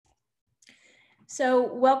So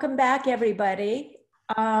welcome back, everybody.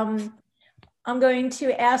 I'm going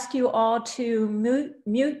to ask you all to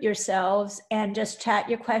mute yourselves and just chat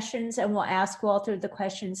your questions, and we'll ask Walter the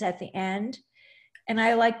questions at the end. And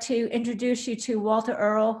I'd like to introduce you to Walter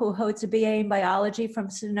Earle, who holds a BA in biology from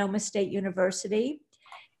Sonoma State University.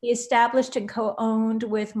 He established and co-owned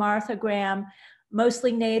with Martha Graham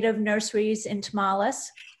mostly native nurseries in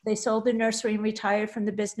Tamales. They sold the nursery and retired from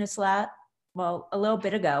the business a little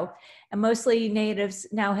bit ago, and mostly natives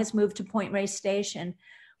now has moved to Point Reyes Station.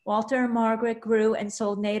 Walter and Margaret grew and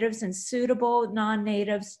sold natives and suitable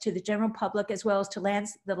non-natives to the general public as well as to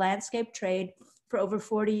the landscape trade for over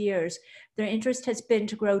 40 years. Their interest has been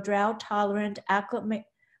to grow drought-tolerant,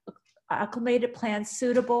 acclimated plants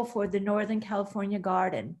suitable for the Northern California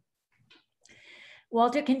garden.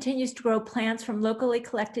 Walter continues to grow plants from locally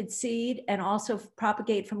collected seed and also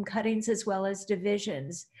propagate from cuttings as well as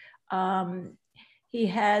divisions. He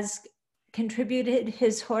has contributed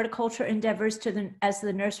his horticulture endeavors as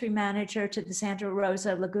the nursery manager to the Santa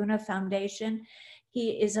Rosa Laguna Foundation.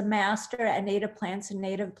 He is a master at native plants and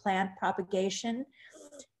native plant propagation.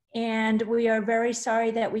 And we are very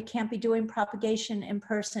sorry that we can't be doing propagation in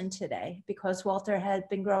person today because Walter had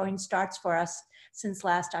been growing starts for us since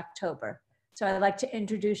last October. So I'd like to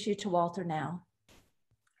introduce you to Walter now.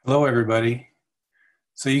 Hello, everybody.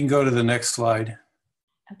 So you can go to the next slide.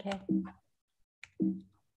 Okay.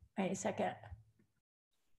 Wait a second.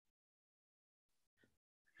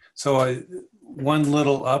 So one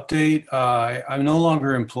little update. I'm no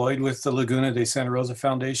longer employed with the Laguna de Santa Rosa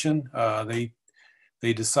Foundation.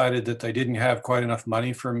 They decided that they didn't have quite enough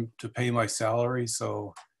money to pay my salary.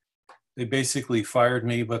 So they basically fired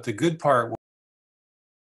me. But the good part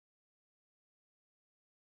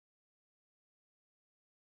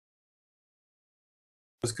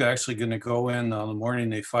was actually going to go in on the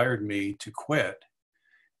morning they fired me to quit,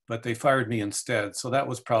 but they fired me instead. So that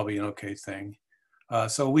was probably an okay thing.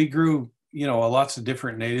 So we grew, lots of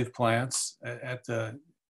different native plants and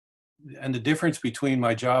the difference between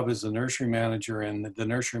my job as a nursery manager and the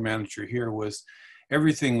nursery manager here was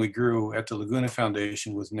everything we grew at the Laguna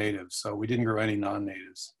Foundation was native. So we didn't grow any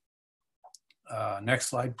non-natives. Next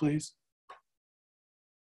slide, please.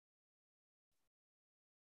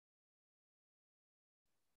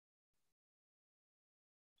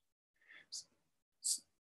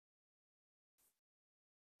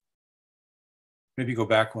 Maybe go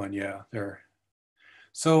back one, yeah, there.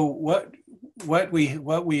 So what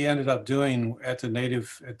we ended up doing at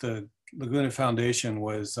the Laguna Foundation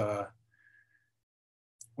was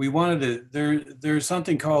we wanted to there's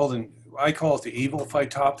something called, and I call it the evil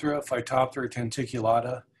Phytophthora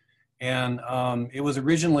tenticulata, and it was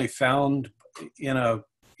originally found in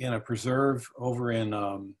a preserve over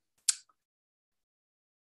in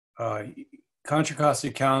Contra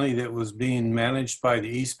Costa County that was being managed by the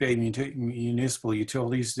East Bay Municipal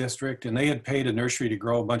Utilities District, and they had paid a nursery to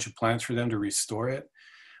grow a bunch of plants for them to restore it.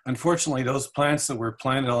 Unfortunately, those plants that were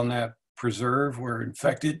planted on that preserve were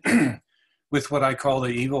infected with what I call the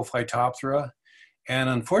evil Phytophthora, and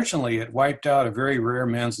unfortunately, it wiped out a very rare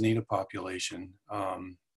manzanita population.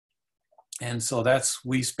 And so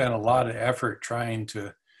we spent a lot of effort trying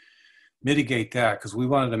to mitigate that because we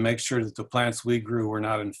wanted to make sure that the plants we grew were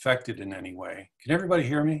not infected in any way. Can everybody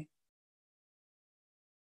hear me?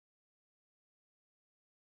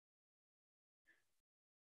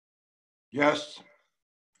 Yes.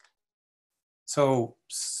 So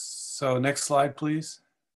next slide, please.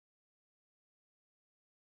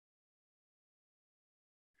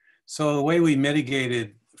 So the way we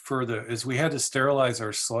mitigated further is we had to sterilize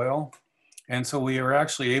our soil. And so we were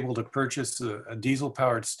actually able to purchase a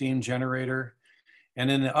diesel-powered steam generator.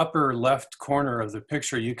 And in the upper left corner of the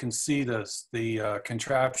picture, you can see the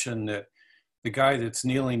contraption that the guy that's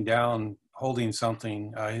kneeling down holding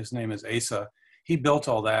something, his name is Asa, he built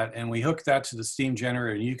all that, and we hooked that to the steam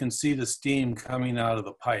generator. You can see the steam coming out of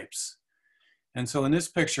the pipes. And so in this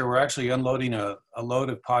picture, we're actually unloading a load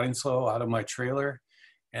of potting soil out of my trailer,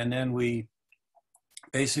 and then we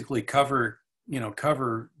basically cover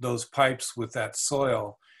those pipes with that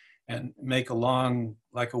soil and make a long,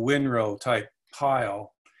 like a windrow type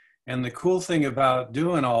pile. And the cool thing about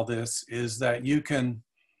doing all this is that you can,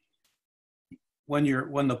 when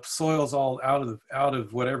the soil's all out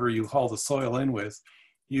of whatever you haul the soil in with,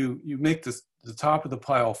 you make the top of the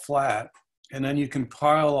pile flat, and then you can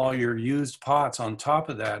pile all your used pots on top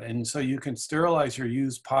of that. And so you can sterilize your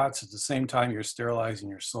used pots at the same time you're sterilizing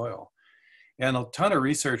your soil. And a ton of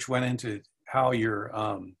research went into how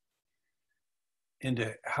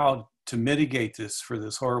to mitigate this for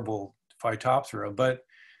this horrible Phytophthora. But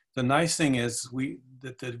the nice thing is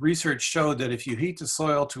that the research showed that if you heat the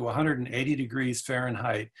soil to 180 degrees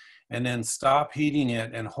Fahrenheit and then stop heating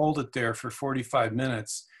it and hold it there for 45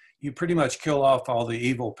 minutes, you pretty much kill off all the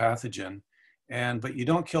evil pathogen, but you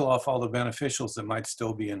don't kill off all the beneficials that might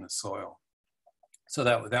still be in the soil. So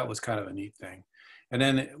that was kind of a neat thing. And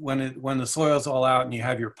then when the soil's all out and you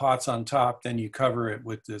have your pots on top, then you cover it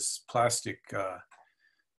with this plastic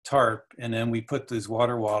tarp, and then we put these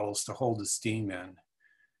water wattles to hold the steam in.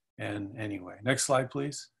 And anyway, next slide,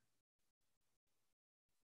 please.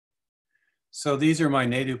 So these are my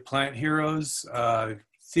native plant heroes.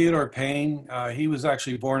 Theodore Payne, he was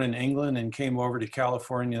actually born in England and came over to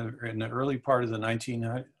California in the early part of the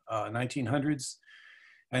 1900s.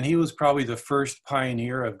 And he was probably the first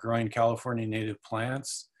pioneer of growing California native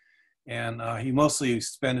plants. And he mostly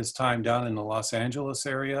spent his time down in the Los Angeles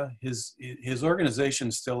area. His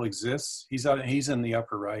organization still exists. He's in the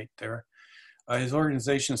upper right there. His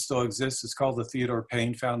organization still exists. It's called the Theodore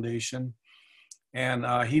Payne Foundation. And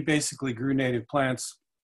he basically grew native plants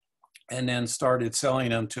and then started selling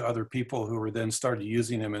them to other people who were then started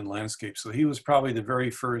using them in landscape. So he was probably the very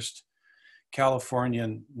first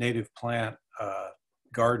Californian native plant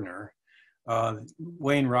gardener.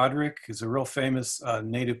 Wayne Roderick is a real famous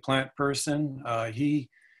native plant person. He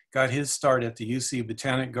got his start at the UC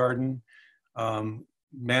Botanic Garden,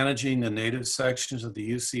 managing the native sections of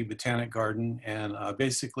the UC Botanic Garden, and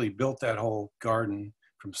basically built that whole garden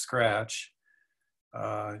from scratch.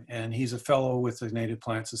 And he's a fellow with the Native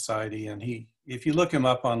Plant Society. And if you look him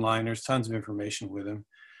up online, there's tons of information with him.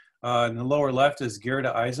 In the lower left is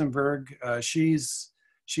Gerda Eisenberg.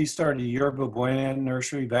 She started Yerba Buena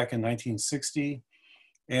Nursery back in 1960.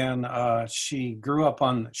 And she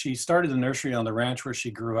started the nursery on the ranch where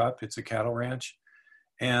she grew up. It's a cattle ranch.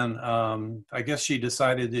 And I guess she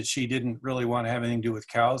decided that she didn't really want to have anything to do with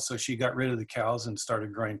cows. So she got rid of the cows and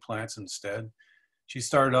started growing plants instead. She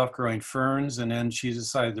started off growing ferns, and then she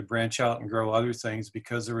decided to branch out and grow other things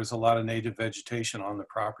because there was a lot of native vegetation on the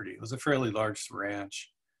property. It was a fairly large ranch.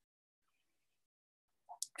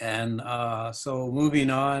 And so moving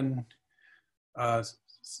on,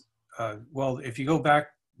 well, if you go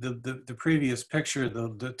back, the previous picture,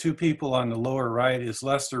 the two people on the lower right is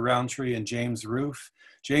Lester Roundtree and James Roof.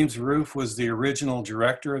 James Roof was the original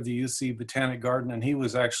director of the UC Botanic Garden, and he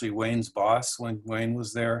was actually Wayne's boss when Wayne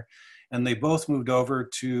was there. And they both moved over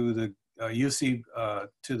to the UC,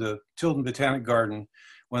 to the Tilden Botanic Garden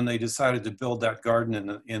when they decided to build that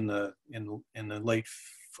garden in the late,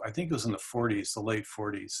 I think it was in the 40s, the late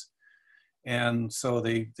 40s. And so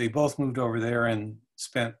they both moved over there and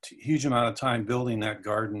spent a huge amount of time building that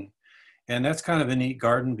garden. And that's kind of a neat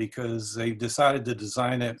garden because they decided to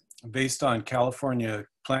design it based on California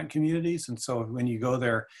plant communities. And so when you go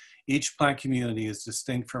there, each plant community is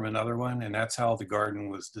distinct from another one, and that's how the garden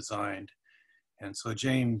was designed. And so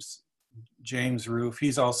James Roof,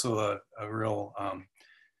 he's also another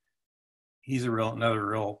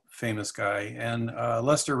real famous guy. And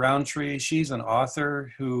Lester Roundtree, she's an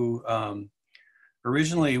author who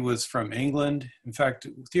originally was from England. In fact,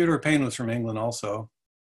 Theodore Payne was from England also.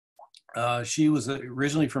 She was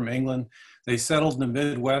originally from England. They settled in the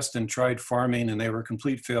Midwest and tried farming, and they were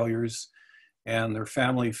complete failures. And their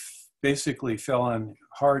family basically fell on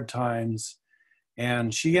hard times.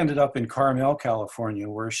 And she ended up in Carmel, California,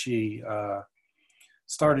 where she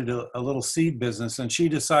started a little seed business. And she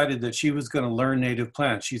decided that she was going to learn native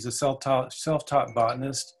plants. She's a self-taught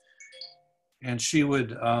botanist. And she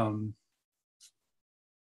would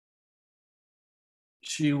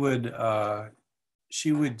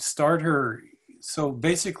start her. So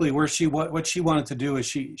basically what she wanted to do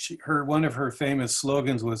is one of her famous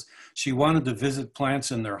slogans was she wanted to visit plants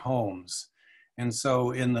in their homes. And so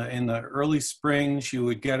in the early spring, she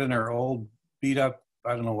would get in her old beat up,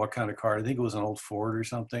 I don't know what kind of car, I think it was an old Ford or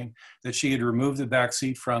something, that she had removed the back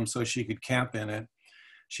seat from so she could camp in it.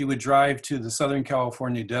 She would drive to the Southern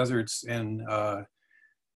California deserts and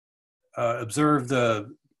observe the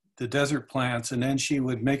desert plants, and then she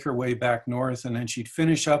would make her way back north, and then she'd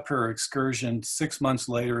finish up her excursion 6 months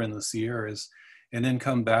later in the Sierras, and then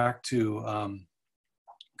come back to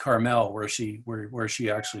Carmel, where she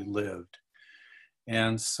actually lived.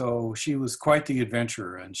 And so she was quite the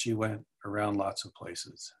adventurer, and she went around lots of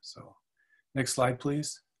places. So next slide,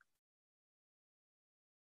 please.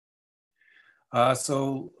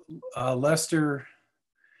 Lester,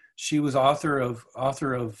 she was author of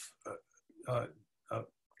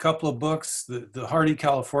couple of books. The Hardy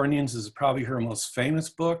Californians is probably her most famous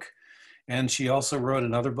book. And she also wrote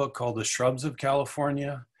another book called The Shrubs of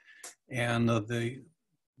California. And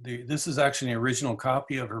this is actually an original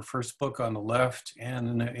copy of her first book on the left.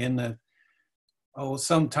 And in the oh,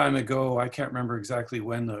 some time ago, I can't remember exactly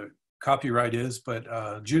when the copyright is,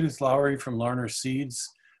 but Judith Lowry from Larner Seeds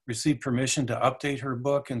received permission to update her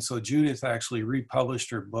book. And so Judith actually republished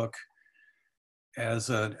her book as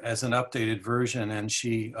an updated version, and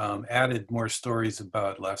she added more stories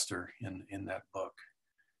about Lester in that book.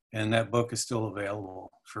 And that book is still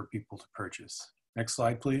available for people to purchase. Next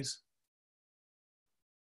slide, please.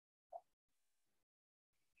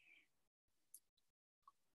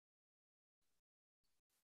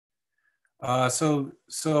 Wayne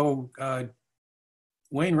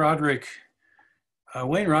Roderick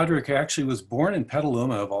actually was born in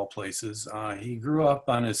Petaluma, of all places. He grew up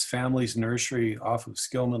on his family's nursery off of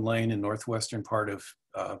Skillman Lane in northwestern part of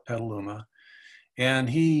Petaluma. And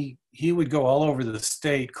he would go all over the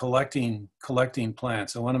state collecting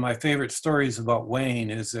plants. And one of my favorite stories about Wayne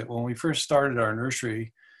is that when we first started our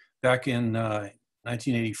nursery back in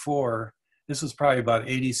 1984, this was probably about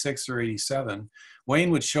 86 or 87,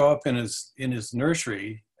 Wayne would show up in his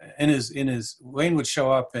nursery, Wayne would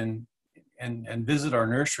show up and visit our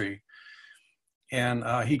nursery. And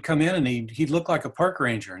he'd come in and he'd look like a park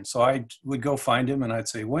ranger. And so I would go find him and I'd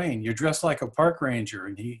say, Wayne, you're dressed like a park ranger.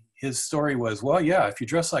 And his story was, well, yeah, if you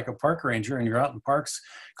dress like a park ranger and you're out in parks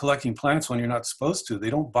collecting plants when you're not supposed to, they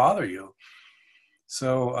don't bother you.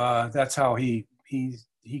 So that's how he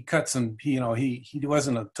cut some, he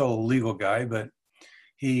wasn't a total legal guy, but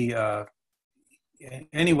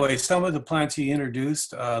anyway, some of the plants he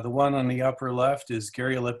introduced, the one on the upper left is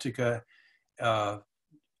Gary elliptica,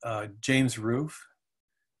 James Roof.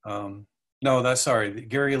 No, that's sorry,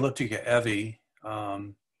 Gary elliptica Evie.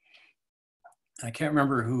 I can't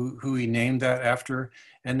remember who he named that after.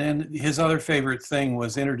 And then his other favorite thing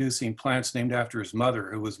was introducing plants named after his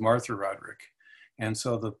mother, who was Martha Roderick. And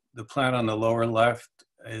so the plant on the lower left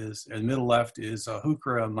middle left is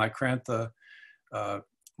Heuchera micrantha,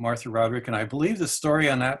 Martha Roderick. And I believe the story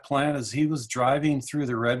on that plant is he was driving through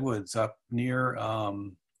the redwoods up near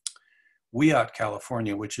Wiat,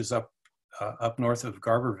 California, which is up north of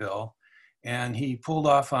Garberville, and he pulled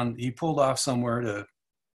off somewhere to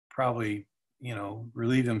probably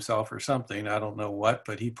relieve himself or something. I don't know what,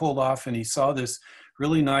 but he pulled off and he saw this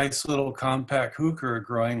really nice little compact heuchera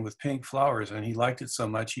growing with pink flowers, and he liked it so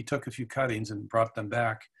much he took a few cuttings and brought them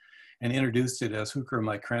back and introduced it as Heuchera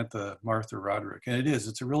micrantha Martha Roderick. And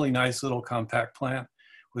it's a really nice little compact plant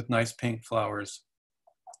with nice pink flowers.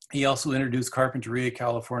 He also introduced Carpinteria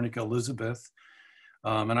californica Elizabeth.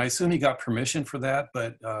 And I assume he got permission for that,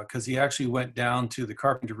 but because he actually went down to the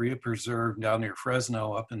Carpinteria Preserve down near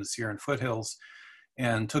Fresno up in the Sierra foothills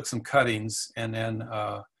and took some cuttings and then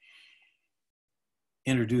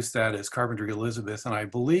introduced that as Carpinteria Elizabeth. And I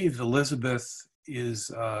believe Elizabeth is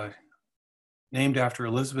named after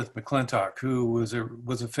Elizabeth McClintock, who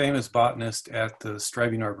was a famous botanist at the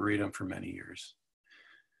Striving Arboretum for many years.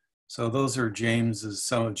 So those are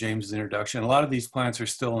some of James's introduction. A lot of these plants are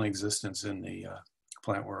still in existence in the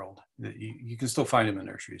plant world. You can still find them in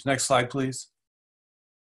nurseries. Next slide, please.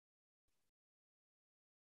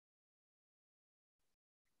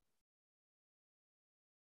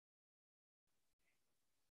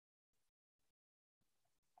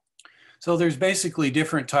 So there's basically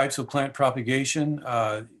different types of plant propagation.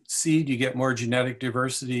 Seed, you get more genetic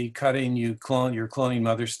diversity. Cutting, you're cloning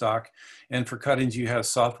mother stock. And for cuttings, you have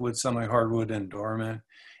softwood, semi-hardwood, and dormant.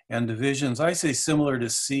 And divisions, I say similar to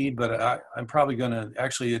seed, but I'm probably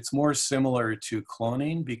actually, it's more similar to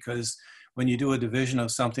cloning, because when you do a division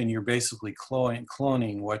of something, you're basically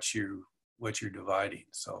cloning what you're dividing.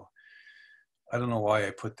 So I don't know why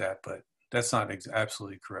I put that, but that's not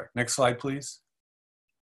absolutely correct. Next slide, please.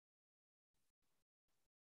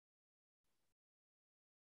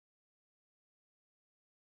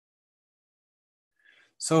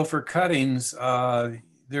 So for cuttings,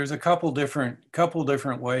 there's a couple different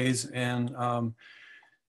ways. And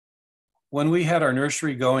when we had our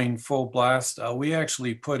nursery going full blast, we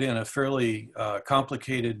actually put in a fairly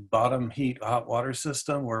complicated bottom heat hot water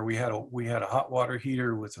system where we had a hot water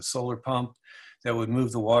heater with a solar pump that would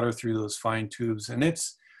move the water through those fine tubes. And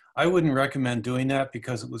I wouldn't recommend doing that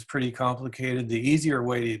because it was pretty complicated. The easier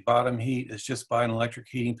way to bottom heat is just buy an electric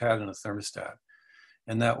heating pad and a thermostat.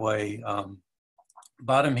 And that way,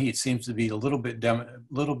 bottom heat seems to be a little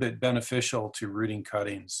bit beneficial to rooting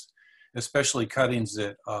cuttings, especially cuttings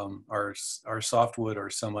that are softwood or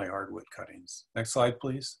semi-hardwood cuttings. Next slide,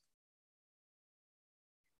 please.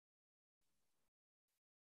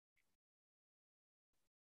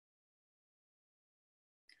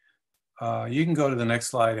 You can go to the next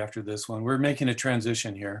slide after this one. We're making a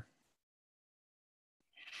transition here.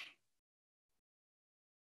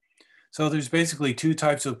 So there's basically two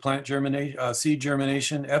types of plant germination, seed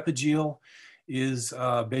germination. Epigeel is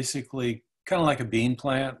basically kind of like a bean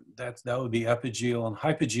plant. That would be epigeel, and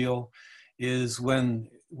hypogeel is when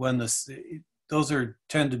those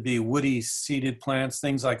tend to be woody seeded plants,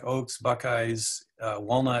 things like oaks, buckeyes,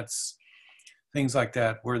 walnuts, things like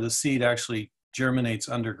that, where the seed actually germinates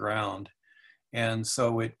underground. And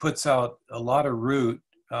so it puts out a lot of root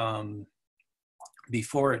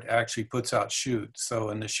before it actually puts out shoot. So,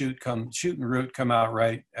 and the shoot and root come out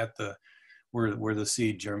right at the where the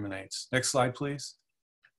seed germinates. Next slide, please.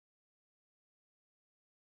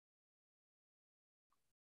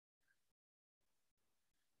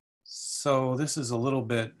 So this is a little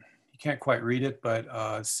bit, you can't quite read it,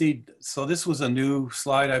 but seed. So this was a new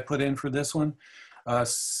slide I put in for this one.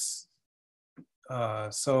 So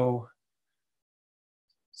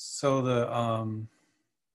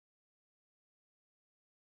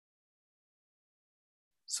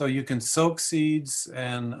you can soak seeds,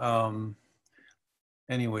 and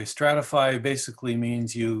anyway, stratify basically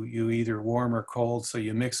means you either warm or cold. So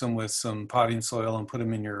you mix them with some potting soil and put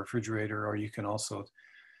them in your refrigerator, or you can also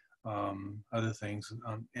other things.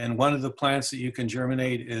 And one of the plants that you can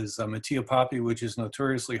germinate is Mattia poppy, which is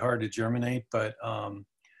notoriously hard to germinate, but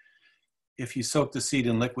if you soak the seed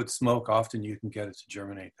in liquid smoke, often you can get it to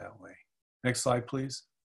germinate that way. Next slide, please.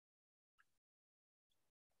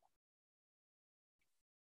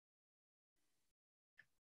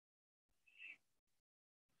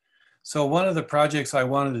 So one of the projects I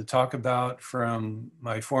wanted to talk about from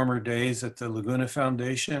my former days at the Laguna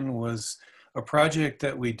Foundation was a project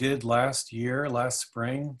that we did last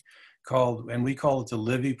spring, and we call it the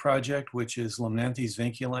Livy Project, which is Limnanthes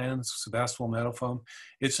vinculans, sebastopol meadowfoam.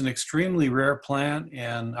 It's an extremely rare plant,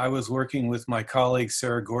 and I was working with my colleague,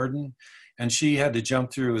 Sarah Gordon, and she had to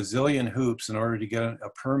jump through a zillion hoops in order to get a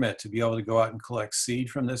permit to be able to go out and collect seed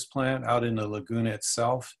from this plant out in the Laguna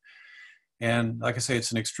itself. And like I say,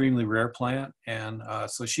 it's an extremely rare plant. And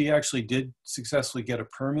so she actually did successfully get a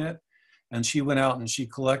permit. And she went out and she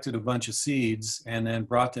collected a bunch of seeds and then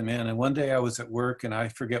brought them in. And one day I was at work and I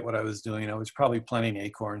forget what I was doing. I was probably planting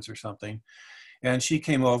acorns or something. And she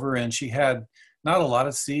came over and she had not a lot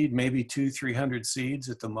of seed, maybe 200-300 seeds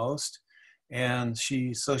at the most. And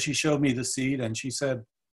so she showed me the seed and she said,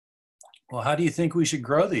 well, how do you think we should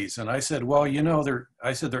grow these? And I said, well, you know,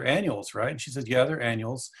 they're annuals, right? And she said, yeah, they're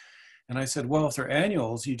annuals. And I said, well, if they're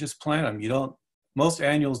annuals, you just plant them. Most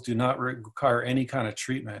annuals do not require any kind of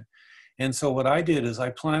treatment. And so what I did is I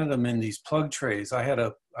planted them in these plug trays. I had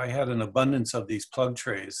an abundance of these plug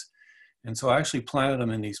trays. And so I actually planted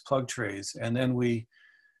them in these plug trays. And then we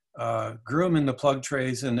grew them in the plug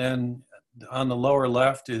trays. And then on the lower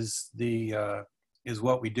left is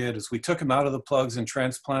what we did is we took them out of the plugs and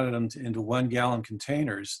transplanted them into 1-gallon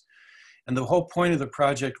containers. And the whole point of the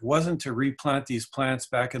project wasn't to replant these plants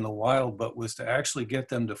back in the wild, but was to actually get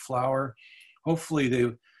them to flower. Hopefully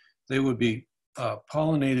they would be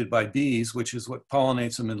pollinated by bees, which is what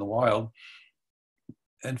pollinates them in the wild.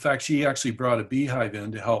 In fact, she actually brought a beehive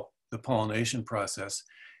in to help the pollination process.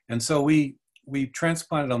 And so we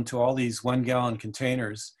transplanted them to all these 1-gallon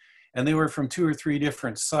containers, and they were from 2 or 3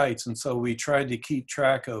 different sites. And so we tried to keep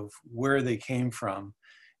track of where they came from.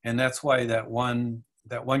 And that's why that one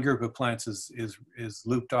group of plants is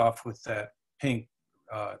looped off with that pink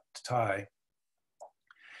tie.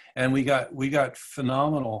 And we got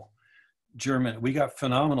phenomenal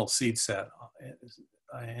seed set.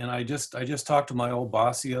 And I just talked to my old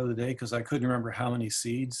boss the other day because I couldn't remember how many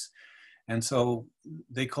seeds. And so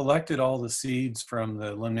they collected all the seeds from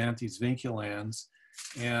the Limnanthes vinculans,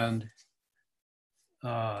 and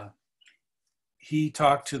he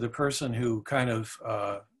talked to the person who kind of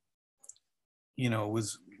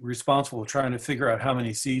was responsible for trying to figure out how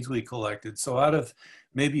many seeds we collected. So out of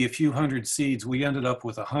maybe a few hundred seeds, we ended up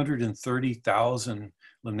with 130,000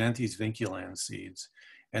 Limnanthes vinculans seeds.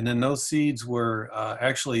 And then those seeds were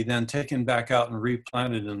actually then taken back out and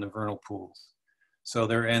replanted in the vernal pools. So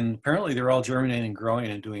apparently they're all germinating,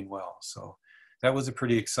 growing, and doing well. So that was a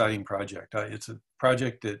pretty exciting project. It's a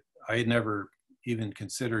project that I had never even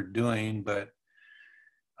considered doing, but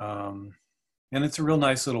and it's a real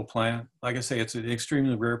nice little plant. Like I say, it's an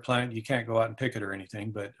extremely rare plant. You can't go out and pick it or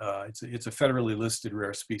anything, but it's a federally listed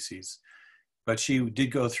rare species. But she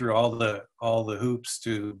did go through all the hoops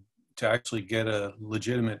to actually get a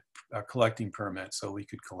legitimate collecting permit so we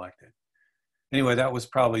could collect it. Anyway, that was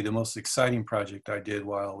probably the most exciting project I did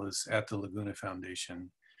while I was at the Laguna Foundation.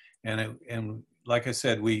 And like I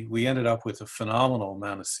said, we ended up with a phenomenal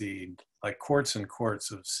amount of seed, like quarts and quarts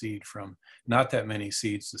of seed from not that many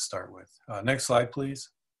seeds to start with. Next slide, please.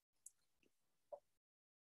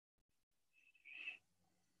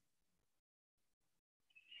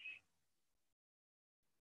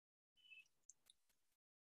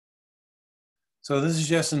 So this is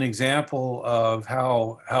just an example of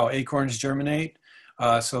how acorns germinate.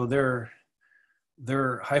 So they're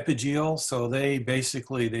hypogeal, so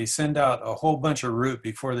they send out a whole bunch of root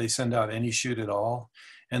before they send out any shoot at all.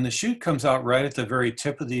 And the shoot comes out right at the very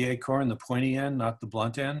tip of the acorn, the pointy end, not the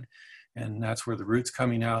blunt end. And that's where the root's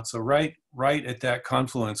coming out. So right at that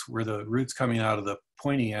confluence where the root's coming out of the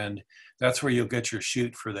pointy end, that's where you'll get your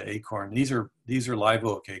shoot for the acorn. These are live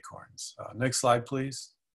oak acorns. Next slide,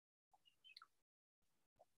 please.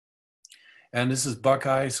 And this is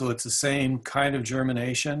Buckeye, so it's the same kind of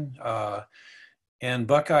germination. And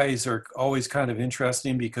Buckeyes are always kind of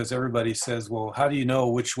interesting because everybody says, well, how do you know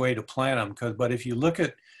which way to plant them? But if you look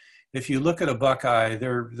at a Buckeye,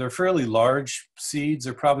 they're fairly large seeds.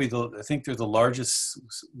 They're probably I think they're the largest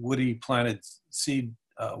woody plant seed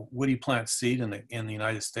in the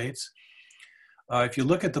United States. If you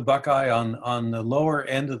look at the Buckeye on the lower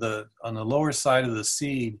end of on the lower side of the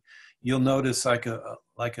seed, you'll notice like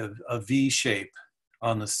a V shape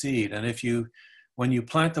on the seed. And when you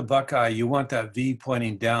plant the Buckeye, you want that V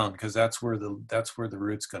pointing down because that's where the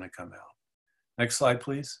root's going to come out. Next slide,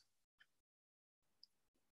 please.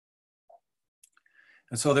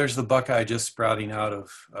 And so there's the Buckeye just sprouting out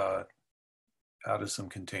of some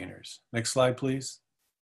containers. Next slide, please.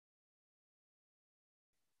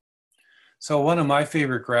 So one of my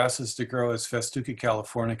favorite grasses to grow is Festuca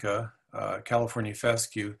californica, California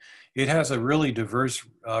fescue. It has a really diverse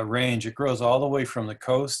range. It grows all the way from the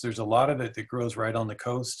coast. There's a lot of it that grows right on the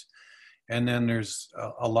coast. And then there's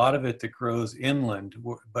a lot of it that grows inland.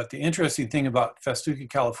 But the interesting thing about Festuca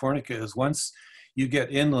californica is once you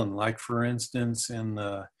get inland, like for instance, in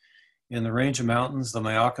the range of mountains, the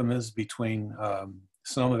Mayacamas between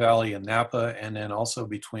Sonoma Valley and Napa, and then also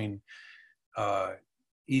between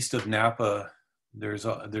east of Napa, there's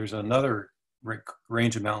another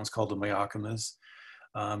range of mountains called the Mayacamas.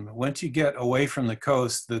 Once you get away from the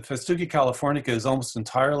coast, the Festuca californica is almost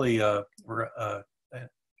entirely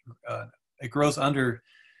it grows under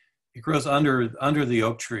the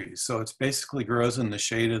oak trees. So it's basically grows in the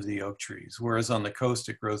shade of the oak trees, whereas on the coast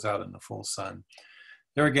it grows out in the full sun.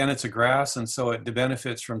 There again, it's a grass, and so it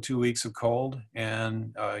benefits from 2 weeks of cold,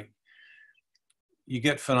 and you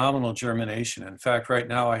get phenomenal germination. In fact, right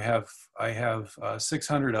now I have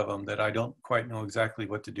 600 of them that I don't quite know exactly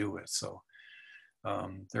what to do with. So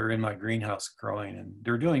they're in my greenhouse growing, and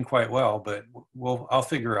they're doing quite well, but I'll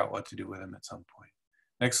figure out what to do with them at some point.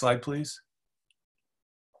 Next slide, please.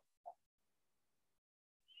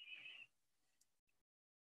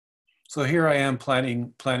 So here I am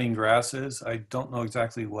planting grasses. I don't know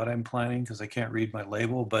exactly what I'm planting because I can't read my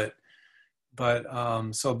label, but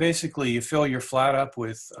so basically you fill your flat up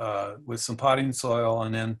with some potting soil,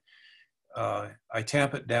 and then I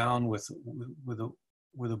tamp it down with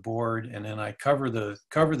a board, and then I cover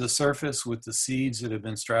the surface with the seeds that have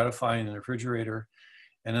been stratifying in the refrigerator,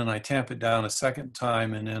 and then I tamp it down a second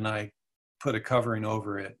time, and then I put a covering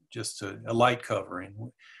over it, just a light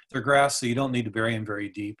covering. They're grass, so you don't need to bury them very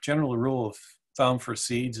deep. General rule of thumb for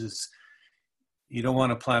seeds is you don't want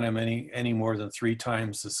to plant them any more than 3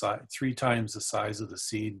 times the size of the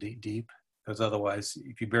seed deep, because otherwise,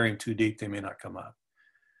 if you bury them too deep, they may not come up.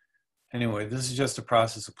 Anyway, this is just a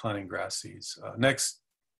process of planting grass seeds. Next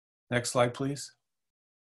slide, please.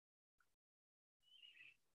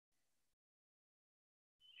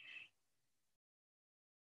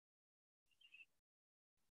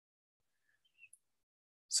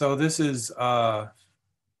 So this is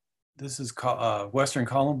Western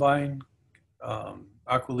Columbine,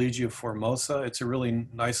 Aquilegia formosa. It's a really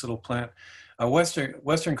nice little plant.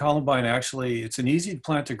 Western Columbine, actually, it's an easy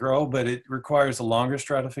plant to grow, but it requires a longer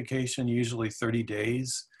stratification, usually 30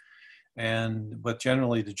 days. But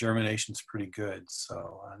generally the germination is pretty good.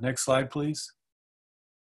 So next slide, please.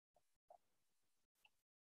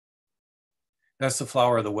 That's the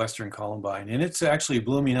flower of the Western Columbine, and it's actually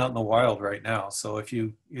blooming out in the wild right now. So if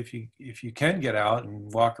you can get out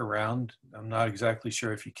and walk around, I'm not exactly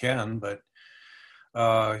sure if you can, but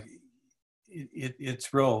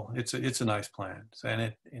it's a nice plant, and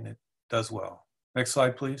it does well. Next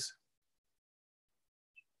slide, please.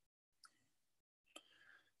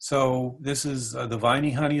 So this is the viney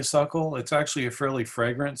honeysuckle. It's actually a fairly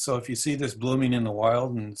fragrant. So if you see this blooming in the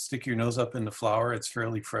wild and stick your nose up in the flower, it's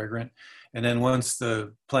fairly fragrant. And then once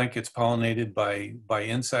the plant gets pollinated by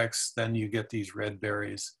insects, then you get these red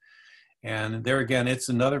berries. And there again, it's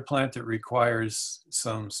another plant that requires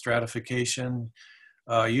some stratification.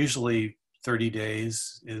 Usually 30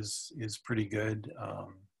 days is pretty good.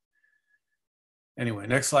 Anyway,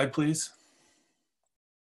 next slide, please.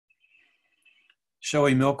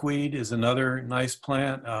 Showy milkweed is another nice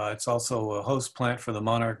plant. It's also a host plant for the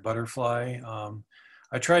monarch butterfly. I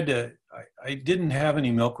didn't have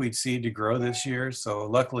any milkweed seed to grow this year, so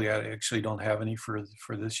luckily I actually don't have any for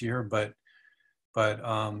this year, but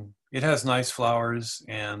it has nice flowers,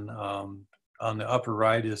 and on the upper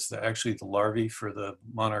right is actually the larvae for the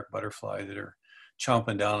monarch butterfly that are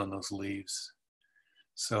chomping down on those leaves.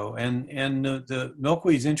 So, and the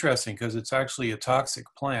milkweed's interesting because it's actually a toxic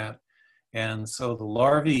plant. And so the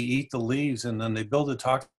larvae eat the leaves, and then they build the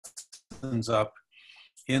toxins up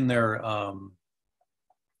in their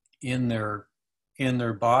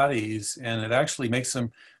bodies, and it actually makes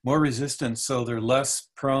them more resistant, so they're less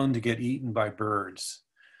prone to get eaten by birds.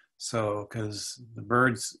 So, because the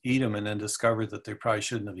birds eat them and then discover that they probably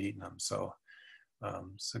shouldn't have eaten them. So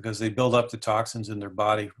because they build up the toxins in their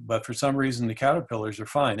body, but for some reason the caterpillars are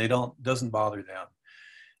fine. Doesn't bother them.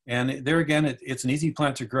 And there again, it's an easy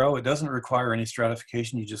plant to grow. It doesn't require any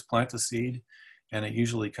stratification. You just plant the seed, and it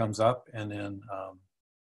usually comes up. And then,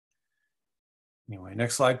 anyway,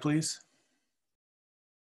 next slide, please.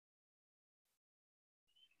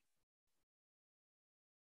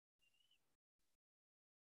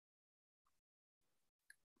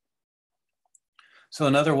 So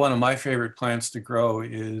another one of my favorite plants to grow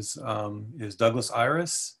is Douglas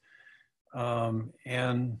iris.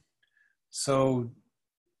 And so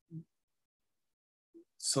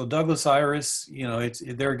Douglas iris, you know,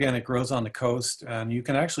 there again, it grows on the coast, and you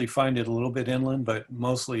can actually find it a little bit inland, but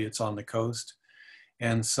mostly it's on the coast.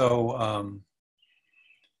 And so,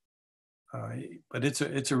 but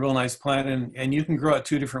it's a real nice plant, and you can grow it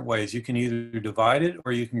two different ways. You can either divide it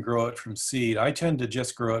or you can grow it from seed. I tend to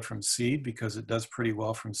just grow it from seed because it does pretty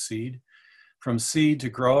well from seed. From seed to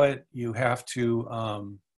grow it, you have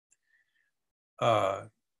to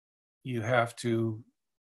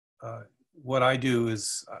what I do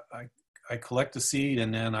is I collect the seed,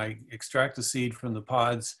 and then I extract the seed from the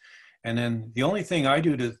pods. And then the only thing I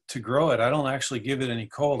do to grow it, I don't actually give it any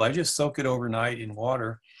cold. I just soak it overnight in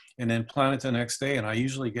water and then plant it the next day. And I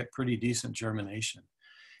usually get pretty decent germination.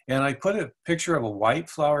 And I put a picture of a white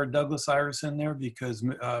flowered Douglas iris in there because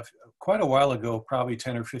quite a while ago, probably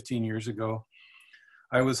 10 or 15 years ago,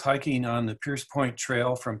 I was hiking on the Pierce Point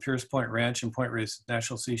Trail from Pierce Point Ranch and Point Reyes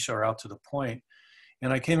National Seashore out to the point.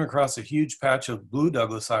 And I came across a huge patch of blue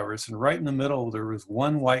Douglas iris, and right in the middle, there was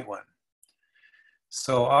one white one.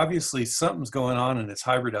 So obviously something's going on and it's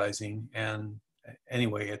hybridizing. And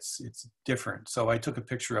anyway, it's different. So I took a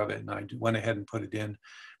picture of it and I went ahead and put it in.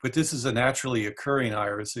 But this is a naturally occurring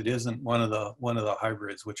iris. It isn't one of the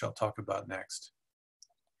hybrids, which I'll talk about next.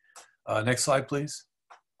 Next slide, please.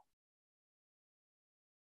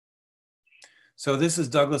 So this is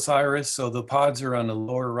Douglas iris. So the pods are on the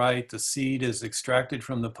lower right. The seed is extracted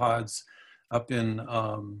from the pods up in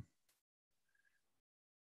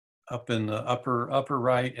the upper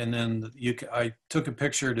right, and then I took a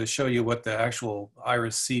picture to show you what the actual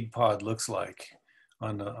iris seed pod looks like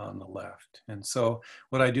on the left. And so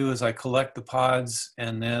what I do is I collect the pods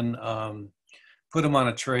and then put them on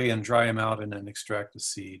a tray and dry them out, and then extract the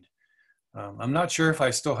seed. I'm not sure if I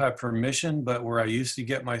still have permission, but where I used to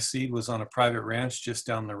get my seed was on a private ranch just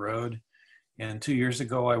down the road. And 2 years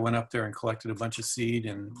ago, I went up there and collected a bunch of seed,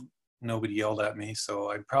 and nobody yelled at me.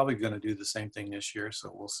 So I'm probably going to do the same thing this year. So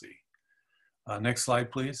we'll see. Next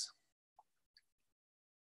slide, please.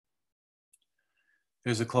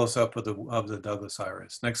 There's a close-up of the Douglas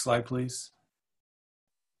iris. Next slide, please.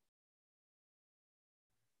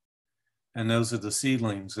 And those are the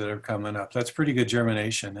seedlings that are coming up. That's pretty good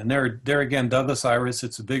germination. And there again, Douglas iris,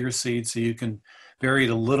 it's a bigger seed, so you can bury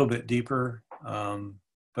it a little bit deeper,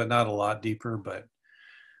 but not a lot deeper. But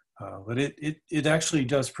it actually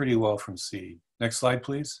does pretty well from seed. Next slide,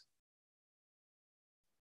 please.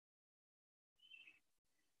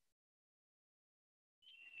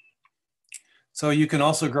 So you can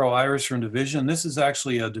also grow iris from division. This is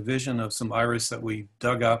actually a division of some iris that we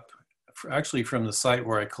dug up actually from the site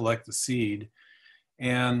where I collect the seed.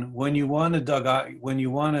 And when you want to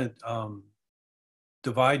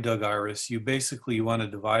divide Doug iris, you basically want to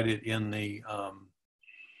divide it in the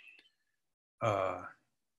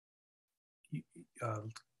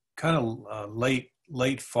kind of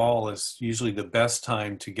late fall is usually the best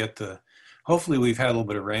time to get hopefully we've had a little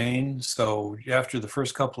bit of rain. So after the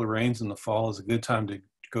first couple of rains in the fall is a good time to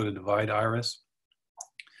go to divide iris.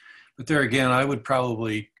 But there again, I would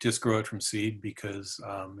probably just grow it from seed because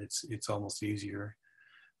it's almost easier.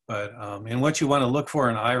 But and what you want to look for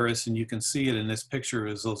in iris, and you can see it in this picture,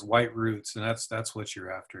 is those white roots, and that's what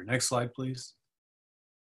you're after. Next slide, please.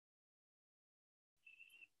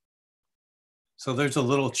 So there's a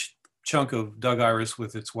little chunk of Doug iris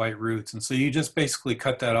with its white roots. And so you just basically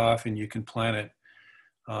cut that off and you can plant it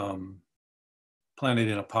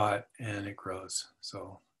in a pot and it grows.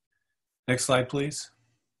 So next slide, please.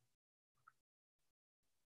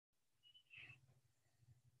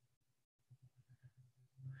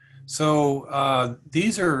 So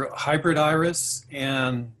these are hybrid iris,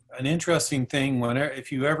 and an interesting thing,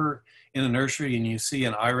 if you ever in a nursery and you see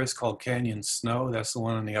an iris called Canyon Snow, that's the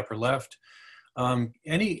one on the upper left.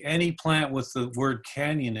 Any plant with the word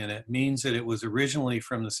canyon in it means that it was originally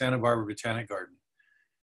from the Santa Barbara Botanic Garden,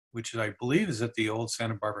 which I believe is at the old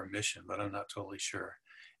Santa Barbara Mission, but I'm not totally sure.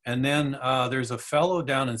 And then there's a fellow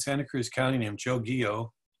down in Santa Cruz County named Joe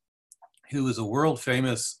Gio, who is a world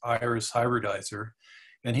famous iris hybridizer.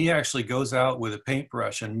 And he actually goes out with a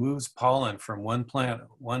paintbrush and moves pollen from one plant,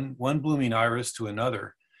 one blooming iris to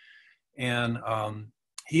another. And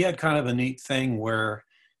he had kind of a neat thing where,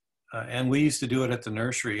 and we used to do it at the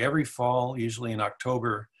nursery every fall, usually in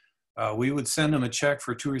October. We would send him a check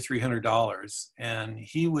for $200 or $300, and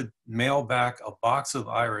he would mail back a box of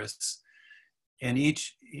iris. And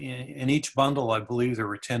in each bundle, I believe there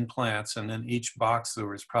were 10 plants, and in each box there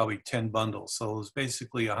was probably 10 bundles. So it was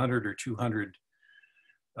basically 100 or 200.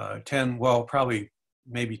 10, well, probably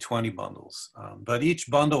maybe 20 bundles. But each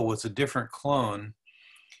bundle was a different clone.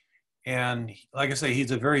 And like I say, he's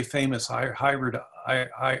a very famous iris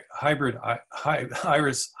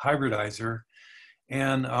hybridizer.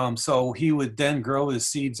 And so he would then grow his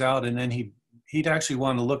seeds out, and then he'd actually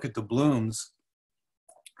want to look at the blooms.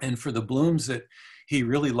 And for the blooms that he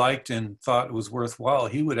really liked and thought was worthwhile,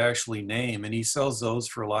 he would actually name, and he sells those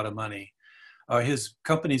for a lot of money. His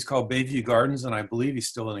company's called Bayview Gardens, and I believe he's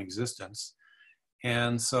still in existence.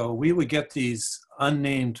 And so we would get these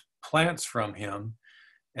unnamed plants from him,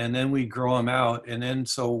 and then we grow them out. And then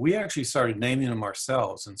so we actually started naming them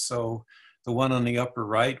ourselves. And so the one on the upper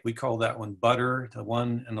right, we call that one Butter. The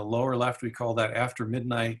one in the lower left, we call that After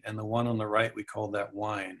Midnight. And the one on the right, we call that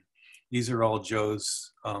Wine. These are all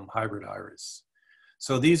Joe's hybrid iris.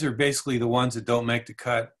 So these are basically the ones that don't make the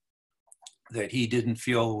cut, that he didn't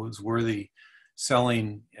feel was worthy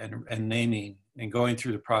selling and naming and going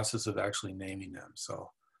through the process of actually naming them. So,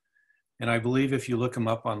 and I believe if you look him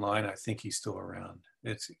up online, I think he's still around.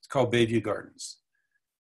 It's called Bayview Gardens.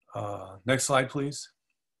 Next slide, please.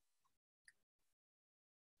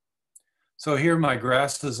 So here my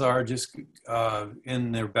grasses are just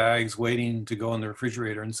in their bags waiting to go in the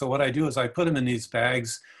refrigerator. And so what I do is I put them in these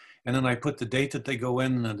bags, and then I put the date that they go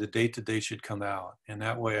in and the date that they should come out. And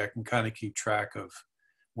that way I can kind of keep track of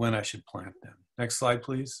when I should plant them. Next slide,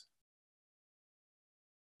 please.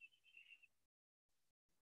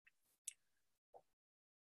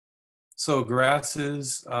 So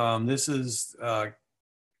grasses, this is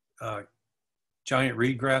giant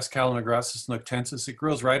reed grass, Calamagrostis noctensis. It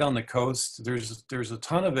grows right on the coast. There's a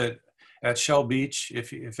ton of it at Shell Beach.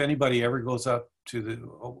 If anybody ever goes up to the,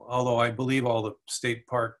 although I believe all the state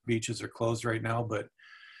park beaches are closed right now, but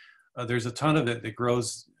there's a ton of it that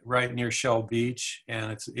grows right near Shell Beach,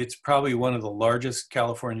 and it's probably one of the largest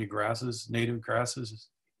California grasses, native grasses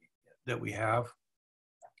that we have.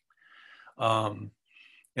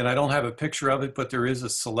 And I don't have a picture of it, but there is a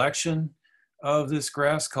selection of this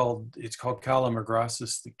grass it's called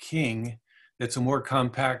Calamagrostis the King. It's a more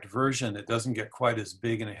compact version. It doesn't get quite as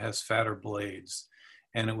big, and it has fatter blades.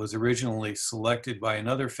 And it was originally selected by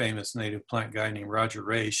another famous native plant guy named Roger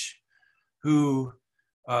Raish, who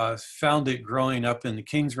found it growing up in the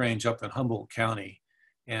Kings Range up in Humboldt County.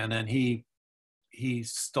 And then he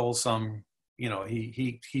stole some,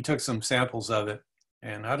 he took some samples of it.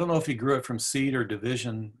 And I don't know if he grew it from seed or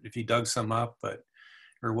division, if he dug some up,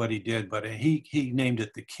 or what he did, but he named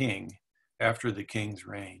it the King after the King's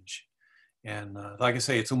Range. And like I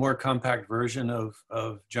say, it's a more compact version of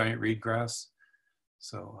giant reed grass.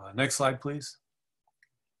 So next slide, please.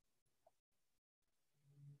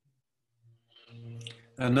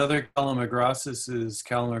 Another Calamagrostis is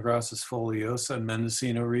Calamagrostis foliosa,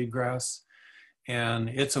 Mendocino reed grass, and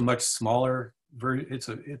it's a much smaller it's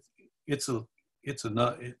a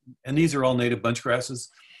nut, and these are all native bunch grasses.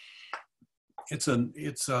 It's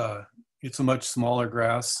a much smaller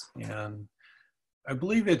grass, and I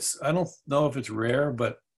believe I don't know if it's rare,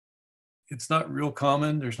 but it's not real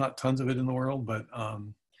common. There's not tons of it in the world, but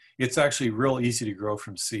it's actually real easy to grow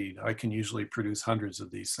from seed. I can usually produce hundreds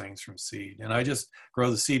of these things from seed, and I just grow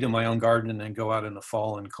the seed in my own garden and then go out in the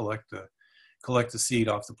fall and collect the seed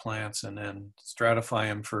off the plants and then stratify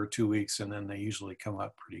them for 2 weeks, and then they usually come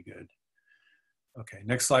up pretty good. Okay,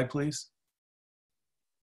 next slide, please.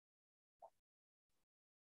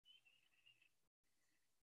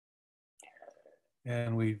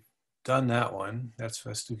 And done that one. That's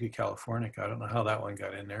Festuca californica. I don't know how that one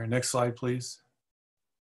got in there. Next slide, please.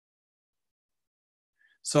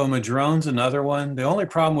 So madrone's another one. The only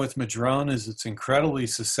problem with madrone is it's incredibly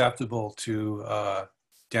susceptible to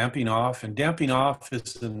damping off. And damping off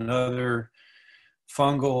is another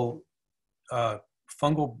fungal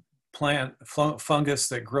fungus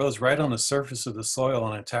that grows right on the surface of the soil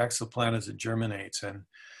and attacks the plant as it germinates. And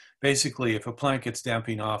basically, if a plant gets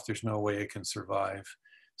damping off, there's no way it can survive.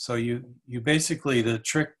 So you basically, the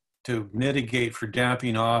trick to mitigate for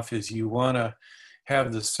damping off is you want to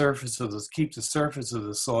have the surface of this, keep the surface of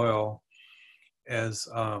the soil as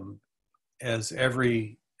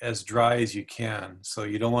dry as you can. So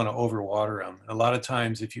you don't want to overwater them. A lot of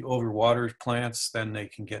times if you overwater plants, then they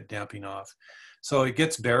can get damping off. So it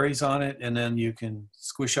gets berries on it, and then you can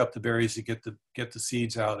squish up the berries to get the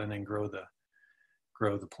seeds out and then grow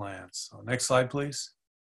the plants. So next slide, please.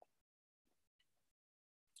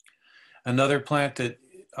 Another plant that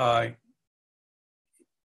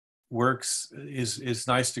works, is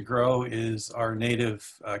nice to grow, is our native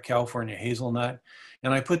California hazelnut.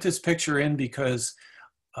 And I put this picture in because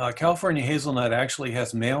California hazelnut actually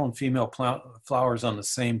has male and female flowers on the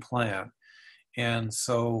same plant. And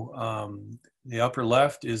so the upper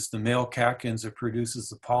left is the male catkins that produces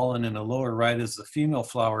the pollen, and the lower right is the female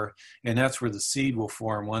flower, and that's where the seed will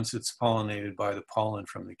form once it's pollinated by the pollen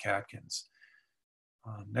from the catkins.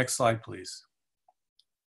 Next slide, please.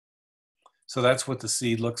 So that's what the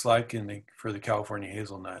seed looks like for the California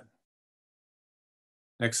hazelnut.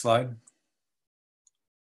 Next slide.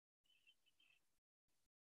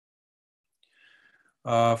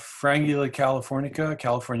 Frangula californica,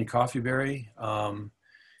 California coffeeberry.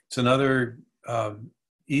 It's another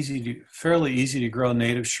fairly easy to grow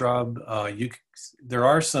native shrub. There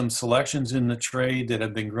are some selections in the trade that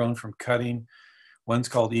have been grown from cutting. One's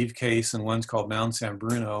called Eve Case and one's called Mount San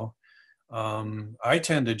Bruno. I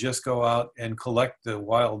tend to just go out and collect the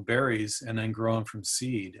wild berries and then grow them from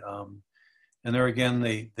seed. And there again,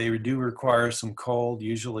 they do require some cold,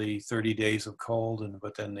 usually 30 days of cold,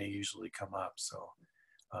 but then they usually come up. So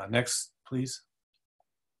next, please.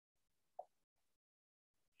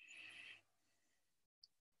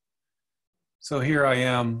 So here I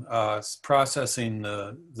am processing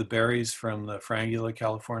the berries from the Frangula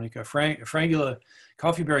californica. Frangula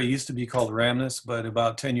coffeeberry used to be called rhamnus, but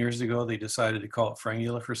about 10 years ago they decided to call it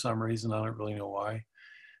Frangula for some reason. I don't really know why.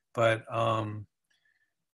 But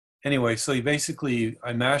anyway, so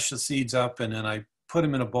I mash the seeds up and then I put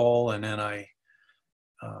them in a bowl, and then I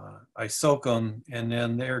soak them, and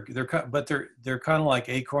then they're kind of like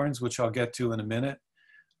acorns, which I'll get to in a minute.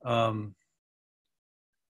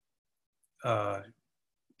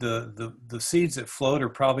 The seeds that float are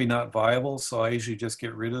probably not viable, so I usually just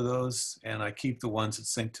get rid of those, and I keep the ones that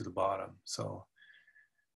sink to the bottom. So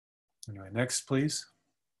anyway, next please.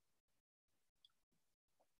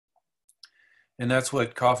 And that's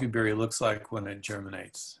what coffeeberry looks like when it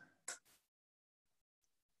germinates.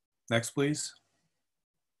 Next please.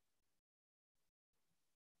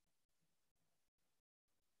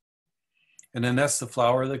 And then that's the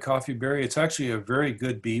flower of the coffeeberry. It's actually a very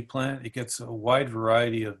good bee plant. It gets a wide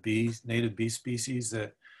variety of native bee species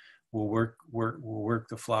that will work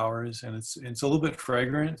the flowers, and it's a little bit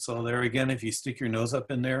fragrant. So there again, if you stick your nose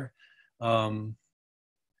up in there,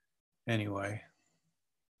 anyway.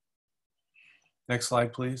 Next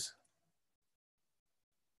slide, please.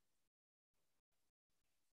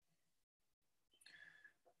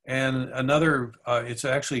 And another, it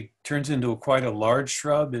actually turns into quite a large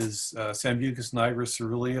shrub, is Sambucus nigra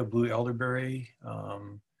cerulean, blue elderberry.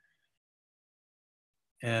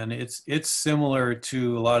 And it's similar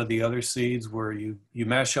to a lot of the other seeds where you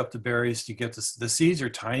mash up the berries to get the seeds are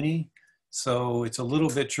tiny. So it's a little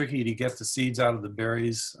bit tricky to get the seeds out of the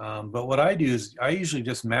berries. But what I do is I usually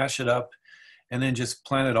just mash it up and then just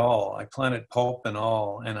plant it all. I plant it pulp and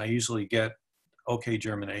all, and I usually get okay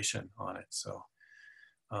germination on it. So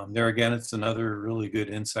there again, it's another really good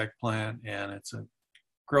insect plant, and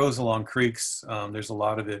grows along creeks. There's a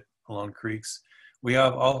lot of it along creeks. We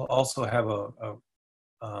also have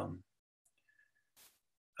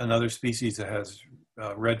another species that has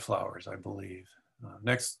red flowers, I believe.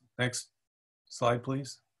 Next slide,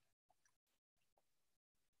 please.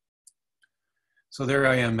 So there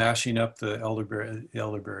I am mashing up the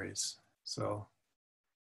elderberries. So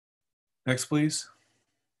next, please.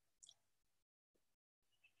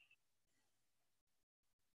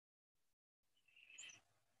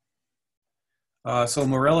 So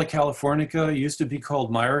Morella californica used to be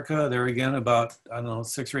called Myrica. There again, about, I don't know,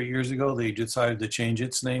 6 or 8 years ago, they decided to change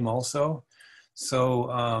its name also.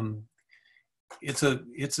 So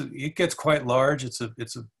it gets quite large.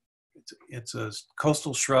 it's a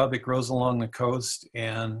coastal shrub. It grows along the coast,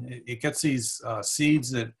 and it gets these seeds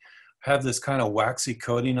that have this kind of waxy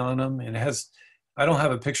coating on them. And it has, I don't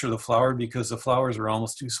have a picture of the flower because the flowers are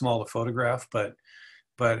almost too small to photograph, but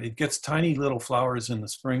it gets tiny little flowers in the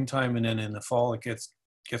springtime, and then in the fall it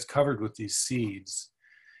gets covered with these seeds.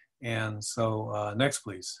 And so next,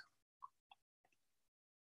 please.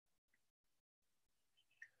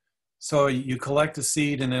 So you collect the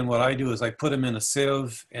seed, and then what I do is I put them in a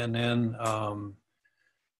sieve, and then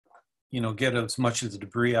you know, get as much of the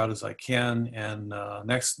debris out as I can. And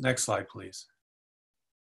next slide, please.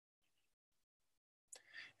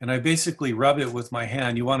 And I basically rub it with my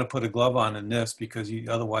hand. You want to put a glove on in this because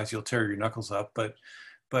otherwise you'll tear your knuckles up. But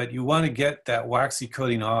you want to get that waxy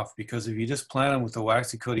coating off, because if you just plant them with the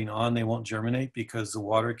waxy coating on, they won't germinate because the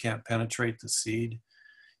water can't penetrate the seed.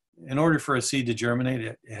 In order for a seed to germinate,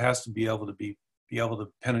 it has to be able to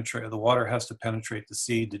penetrate. The water has to penetrate the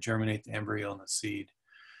seed to germinate the embryo and the seed.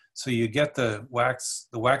 So you get the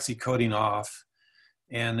waxy coating off,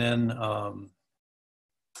 and then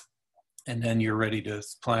you're ready to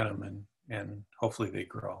plant them, and hopefully they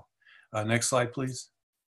grow. Next slide, please.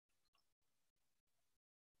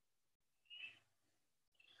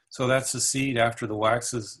 So that's the seed after the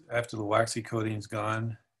waxy coating's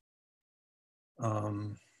gone.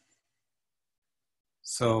 And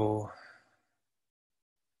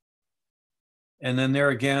then there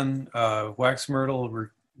again, wax myrtle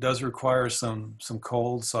does require some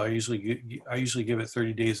cold. So I usually give it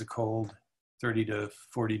 30 days of cold, 30 to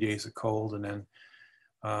 40 days of cold. And then,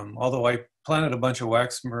 although I planted a bunch of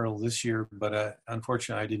wax myrtle this year, but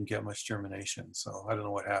unfortunately I didn't get much germination. So I don't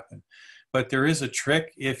know what happened. But there is a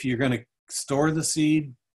trick. If you're going to store the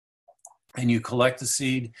seed and you collect the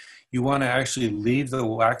seed, you want to actually leave the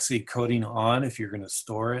waxy coating on if you're going to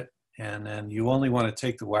store it. And then you only want to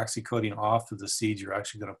take the waxy coating off of the seeds you're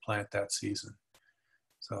actually going to plant that season.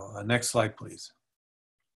 So next slide, please.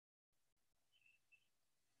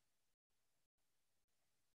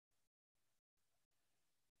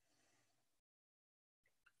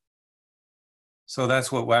 So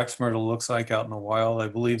that's what wax myrtle looks like out in the wild. I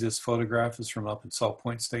believe this photograph is from up in Salt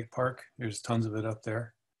Point State Park. There's tons of it up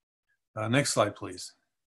there. Next slide, please.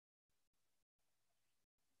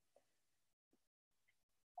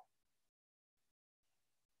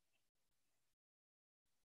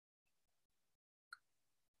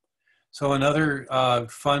 So another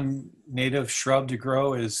fun native shrub to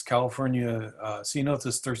grow is California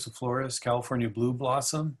Ceanothus thyrsophloris, California blue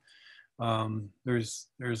blossom. There's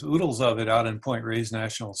oodles of it out in Point Reyes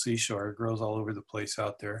National Seashore. It grows all over the place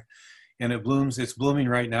out there, and it blooms. It's blooming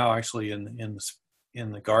right now, actually, in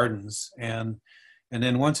the gardens. And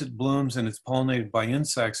then once it blooms and it's pollinated by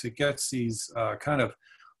insects, it gets these kind of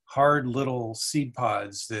hard little seed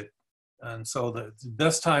pods and so the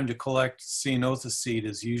best time to collect Ceanothus seed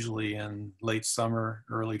is usually in late summer,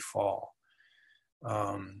 early fall.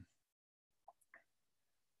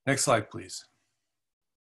 Next slide, please.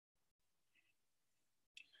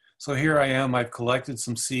 So here I am, I've collected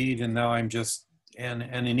some seed, and now I'm just, and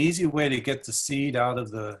an easy way to get the seed out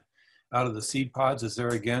of the seed pods is there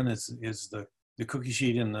again, is the cookie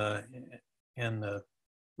sheet and the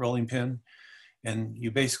rolling pin. And you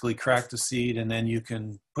basically crack the seed, and then you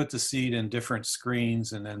can put the seed in different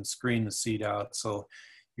screens and then screen the seed out, so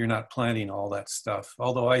you're not planting all that stuff.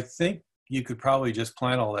 Although I think you could probably just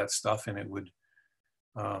plant all that stuff and it would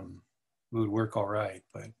work all right.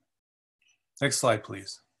 But next slide,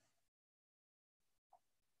 please.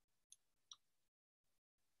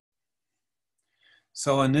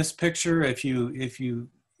 So in this picture, if you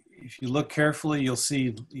look carefully, you'll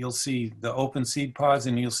see the open seed pods,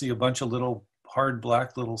 and you'll see a bunch of little hard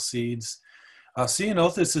black little seeds.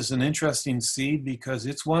 Ceanothus is an interesting seed because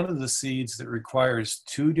it's one of the seeds that requires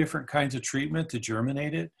two different kinds of treatment to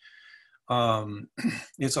germinate it.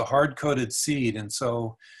 It's a hard-coated seed, and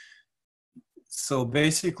so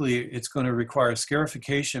basically it's going to require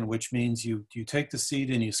scarification, which means you take the seed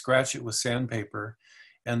and you scratch it with sandpaper.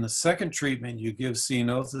 And the second treatment you give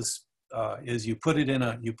Ceanothus is you put it in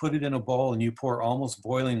a bowl and you pour almost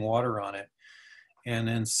boiling water on it, and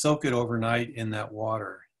then soak it overnight in that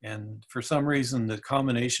water. And for some reason, the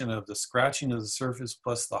combination of the scratching of the surface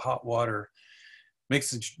plus the hot water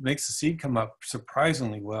makes the seed come up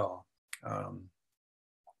surprisingly well.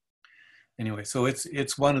 Anyway, so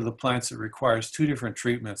it's one of the plants that requires two different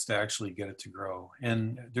treatments to actually get it to grow.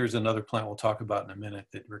 And there's another plant we'll talk about in a minute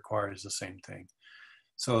that requires the same thing.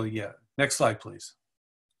 So yeah, next slide, please.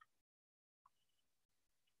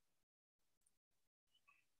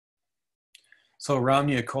 So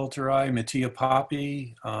Rhamnia coulteri, Matia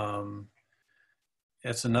poppy,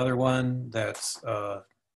 it's another one that's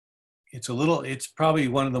it's probably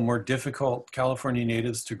one of the more difficult California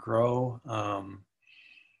natives to grow.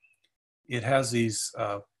 It has these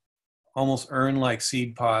almost urn-like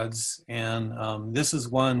seed pods, and this is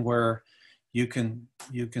one where you can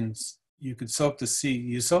soak the seed.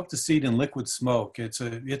 You soak the seed in liquid smoke. It's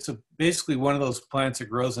basically one of those plants that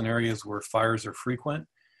grows in areas where fires are frequent,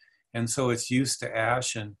 and so it's used to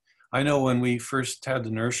ash. And I know when we first had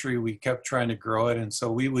the nursery, we kept trying to grow it, and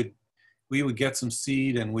so we would get some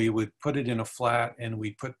seed and we would put it in a flat, and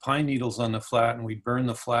we'd put pine needles on the flat, and we'd burn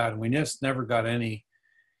the flat, and we just never got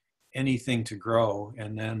anything to grow.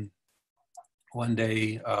 And then one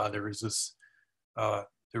day there was this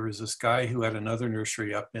guy who had another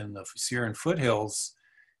nursery up in the Sierra foothills,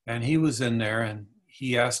 and he was in there, and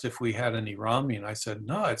he asked if we had any Romney, and I said,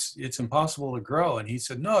 no, it's impossible to grow. And he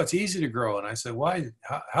said, no, it's easy to grow. And I said, why?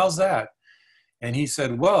 How's that? And he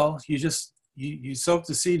said, well, you soak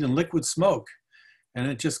the seed in liquid smoke, and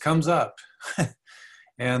it just comes up.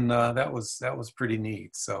 And that was pretty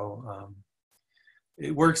neat. So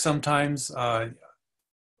it works sometimes.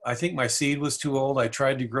 I think my seed was too old. I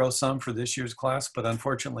tried to grow some for this year's class, but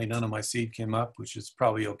unfortunately none of my seed came up, which is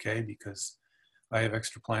probably okay because I have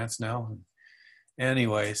extra plants now.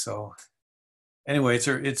 Anyway,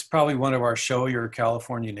 it's probably one of our show your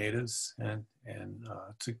California natives. And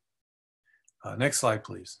next slide,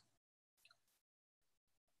 please.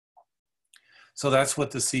 So that's what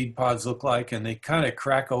the seed pods look like, and they kind of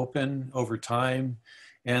crack open over time.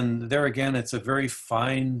 And there again, it's a very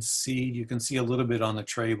fine seed. You can see a little bit on the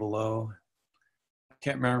tray below. I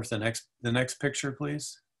can't remember if the next picture,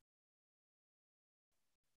 please.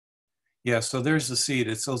 Yeah, so there's the seed.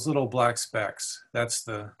 It's those little black specks. That's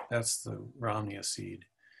the Romney seed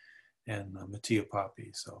and Mattia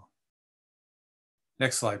poppy. So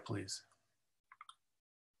next slide, please.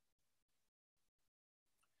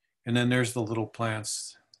 And then there's the little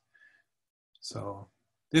plants. So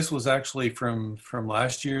this was actually from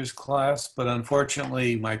last year's class, but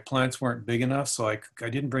unfortunately my plants weren't big enough, so I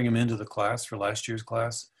didn't bring them into the class for last year's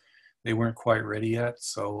class. They weren't quite ready yet.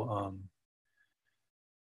 So,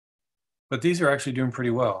 but these are actually doing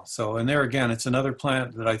pretty well. So, and there again, it's another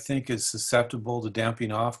plant that I think is susceptible to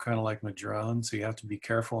damping off, kind of like madrone. So you have to be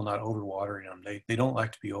careful not overwatering them. They don't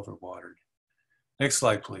like to be overwatered. Next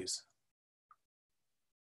slide, please.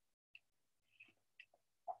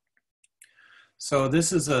 So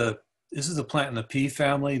this is a plant in the pea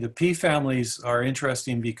family. The pea families are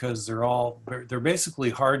interesting because they're basically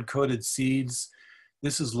hard-coated seeds.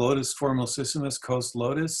 This is Lotus formosissimus, coast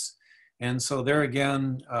lotus, and so there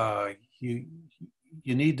again, you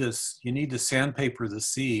need to sandpaper the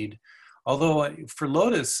seed. Although for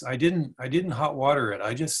lotus, I didn't hot water it.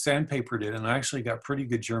 I just sandpapered it, and I actually got pretty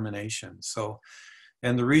good germination. So.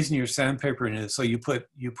 And the reason you're sandpapering it is so you put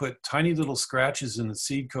tiny little scratches in the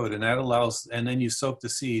seed coat, and and then you soak the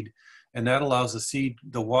seed, and that allows the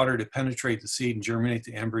water to penetrate the seed and germinate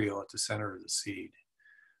the embryo at the center of the seed.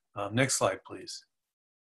 Next slide, please.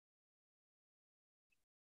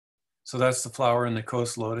 So that's the flower in the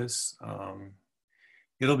coast lotus.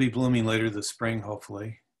 It'll be blooming later this spring,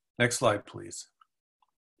 hopefully. Next slide, please.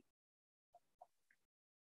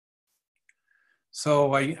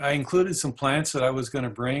 So I included some plants that I was going to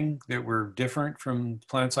bring that were different from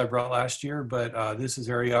plants I brought last year, but this is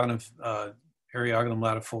Eriogonum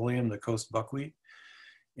latifolium, the coast buckwheat.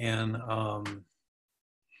 And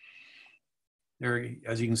there,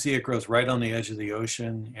 as you can see, it grows right on the edge of the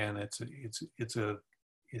ocean, and it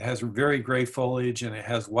has very gray foliage, and it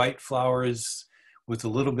has white flowers with a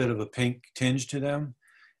little bit of a pink tinge to them.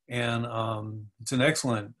 And it's an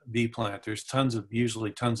excellent bee plant. There's usually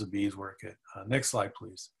tons of bees work it. Next slide,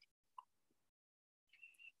 please.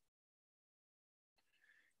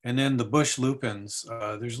 And then the bush lupins.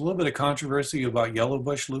 There's a little bit of controversy about yellow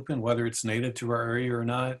bush lupin, whether it's native to our area or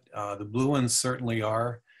not. The blue ones certainly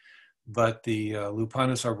are, but the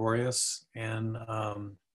Lupinus arboreus. And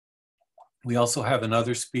we also have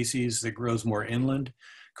another species that grows more inland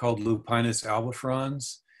called Lupinus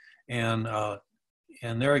albifrons.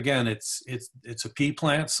 And there again, it's a pea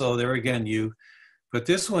plant. So there again, but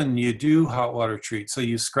this one you do hot water treat. So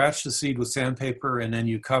you scratch the seed with sandpaper, and then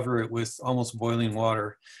you cover it with almost boiling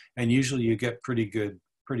water, and usually you get pretty good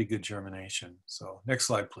germination. So next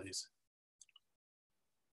slide, please.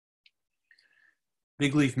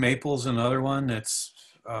 Big leaf maple's another one.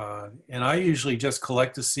 And I usually just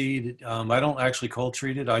collect the seed. I don't actually cold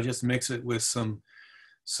treat it. I just mix it with some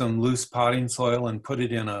loose potting soil and put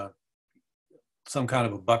it in some kind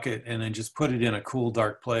of a bucket, and then just put it in a cool,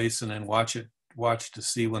 dark place, and then watch to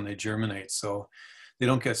see when they germinate. So they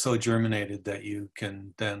don't get so germinated that you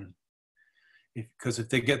can then because if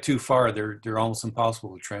they get too far, they're almost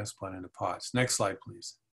impossible to transplant into pots. Next slide,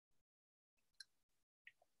 please.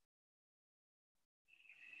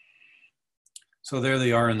 So there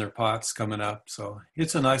they are in their pots coming up. So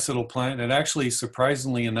it's a nice little plant. And actually,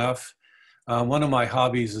 surprisingly enough, one of my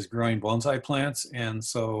hobbies is growing bonsai plants. And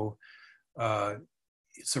so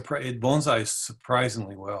it bonsais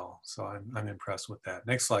surprisingly well. So I'm impressed with that.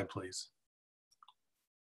 Next slide, please.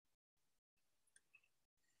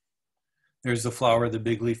 There's the flower of the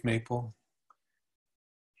big leaf maple.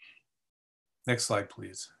 Next slide,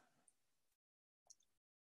 please.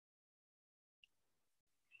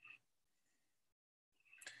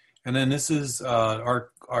 And then this is our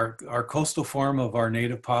coastal form of our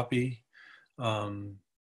native poppy.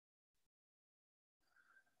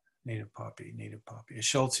 Native poppy.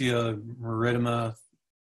 Schultzia meridima,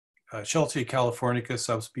 Schultzia californica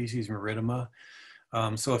subspecies meridima.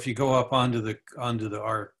 So if you go up onto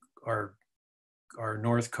our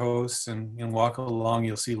north coast and walk along,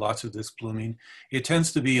 you'll see lots of this blooming. It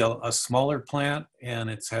tends to be a smaller plant, and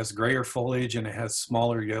it has grayer foliage, and it has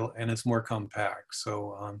smaller yellow, and it's more compact.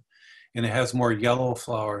 So and it has more yellow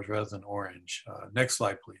flowers rather than orange. Next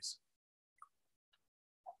slide, please.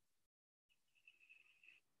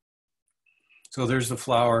 So there's the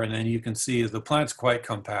flower, and then you can see the plant's quite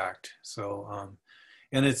compact. So,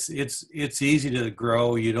 and it's easy to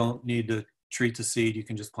grow. You don't need to treat the seed. You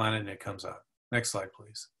can just plant it and it comes up. Next slide,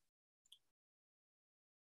 please.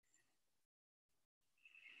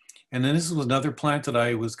 And then this was another plant that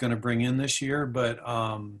I was going to bring in this year, but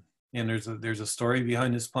and there's a story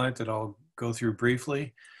behind this plant that I'll go through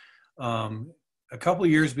briefly. A couple of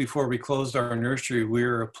years before we closed our nursery, we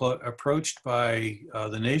were approached by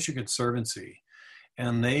the Nature Conservancy,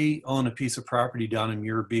 and they own a piece of property down in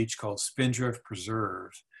Muir Beach called Spindrift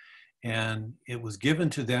Preserve. And it was given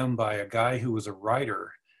to them by a guy who was a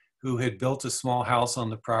writer who had built a small house on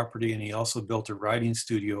the property, and he also built a writing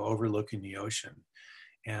studio overlooking the ocean.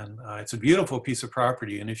 And it's a beautiful piece of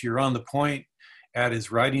property. And if you're on the point at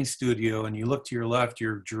his writing studio and you look to your left,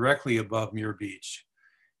 you're directly above Muir Beach.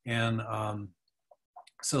 And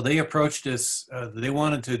so they approached us. They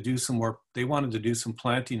wanted to do some more. They wanted to do some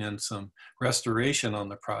planting and some restoration on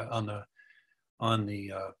the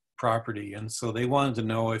property. And so they wanted to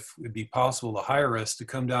know if it'd be possible to hire us to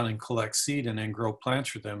come down and collect seed and then grow plants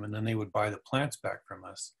for them, and then they would buy the plants back from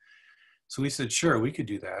us. So we said, sure, we could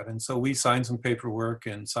do that. And so we signed some paperwork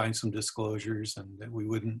and signed some disclosures, and that we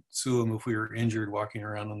wouldn't sue them if we were injured walking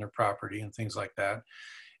around on their property and things like that.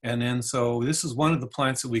 And then so this is one of the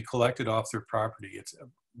plants that we collected off their property.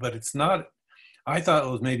 But it's not, I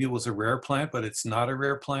thought maybe it was a rare plant, but it's not a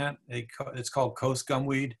rare plant. It's called coast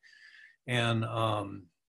gumweed. And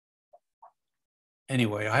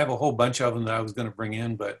anyway, I have a whole bunch of them that I was going to bring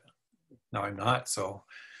in, but now I'm not. So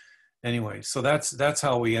anyway, so that's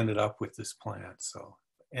how we ended up with this plant. So,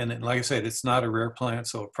 and then, like I said, it's not a rare plant,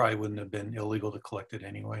 so it probably wouldn't have been illegal to collect it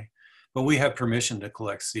anyway. But we had permission to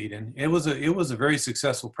collect seed, and it was a very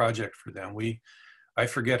successful project for them. I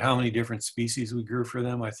forget how many different species we grew for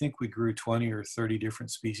them. I think we grew 20 or 30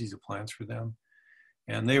 different species of plants for them,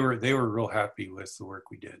 and they were real happy with the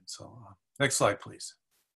work we did. So next slide, please.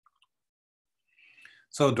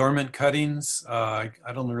 So dormant cuttings, I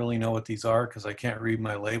don't really know what these are because I can't read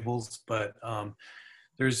my labels, but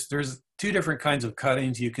there's two different kinds of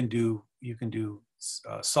cuttings. You can do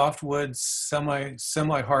softwood,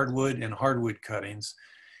 semi-hardwood, and hardwood cuttings.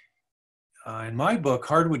 In my book,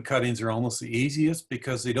 hardwood cuttings are almost the easiest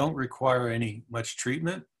because they don't require much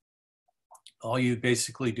treatment. All you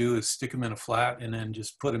basically do is stick them in a flat and then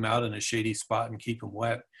just put them out in a shady spot and keep them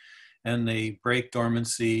wet. And they break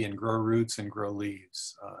dormancy and grow roots and grow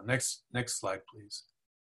leaves. Next slide, please.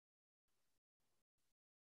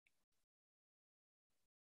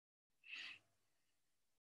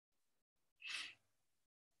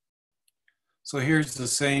 So here's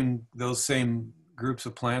those same groups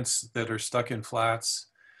of plants that are stuck in flats,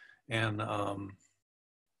 and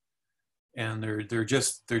they're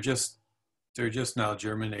just now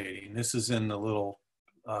germinating. This is in the little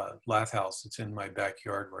lath house. It's in my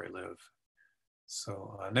backyard where I live.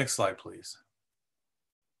 So next slide, please.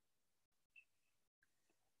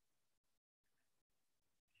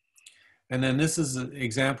 And then this is an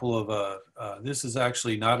example of this is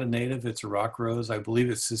actually not a native, it's a rock rose. I believe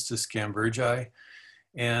it's Cistus cambergi.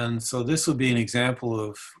 And so this would be an example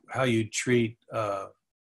of how you treat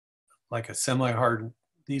like a semi-hard,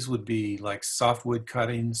 these would be like softwood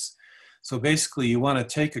cuttings. So basically you want to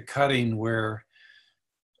take a cutting where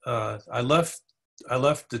I left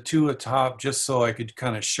the two atop just so I could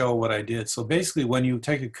kind of show what I did. So basically when you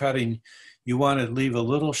take a cutting, you want to leave a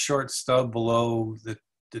little short stub below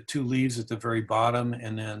two leaves at the very bottom,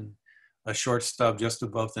 and then a short stub just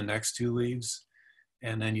above the next two leaves.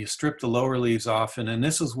 And then you strip the lower leaves off. And then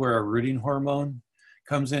this is where a rooting hormone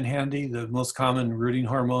comes in handy. The most common rooting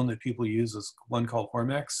hormone that people use is one called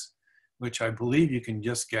Hormex, which I believe you can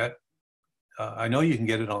just get. I know you can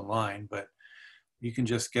get it online, but you can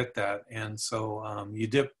just get that. And so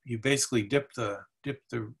you basically dip the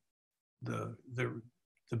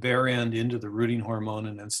bare end into the rooting hormone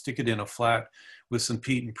and then stick it in a flat with some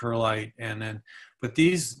peat and perlite. And then, but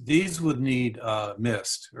these would need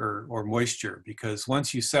mist or moisture, because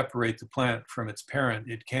once you separate the plant from its parent,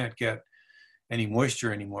 it can't get any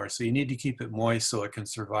moisture anymore. So you need to keep it moist so it can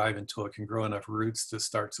survive until it can grow enough roots to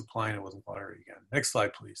start supplying it with water again. Next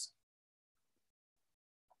slide, please.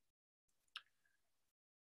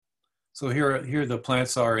 So here the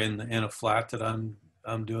plants are in a flat that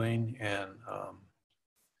I'm doing, and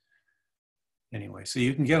anyway, so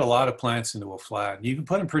you can get a lot of plants into a flat. You can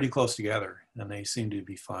put them pretty close together, and they seem to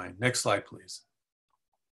be fine. Next slide, please.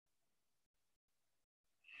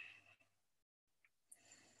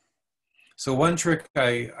 So one trick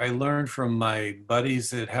I learned from my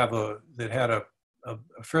buddies that had a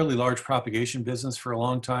fairly large propagation business for a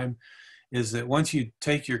long time is that once you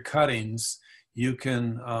take your cuttings, you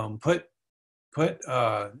can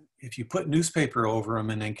if you put newspaper over them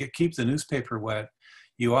and then keep the newspaper wet,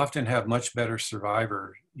 you often have much better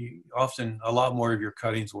survivor. Often a lot more of your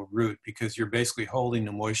cuttings will root because you're basically holding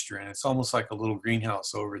the moisture, and it's almost like a little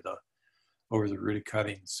greenhouse over the rooted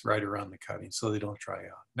cuttings, right around the cuttings, so they don't dry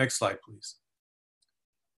out. Next slide, please.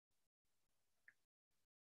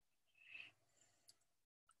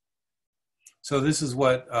 So this is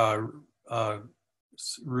what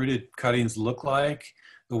rooted cuttings look like.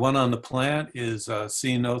 The one on the plant is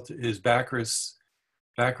Baccharis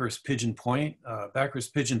Pigeon Point.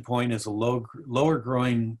 Baccharis Pigeon Point is a lower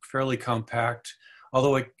growing, fairly compact,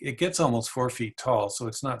 although it gets almost 4 feet tall, so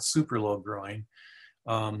it's not super low growing.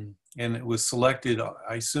 And it was selected,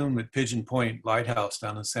 I assume, at Pigeon Point Lighthouse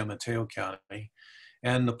down in San Mateo County.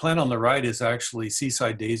 And the plant on the right is actually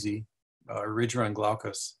Seaside Daisy, Ridgerun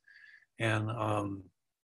glaucus. And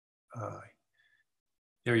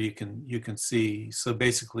there you can see, so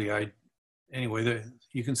basically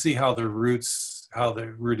you can see how the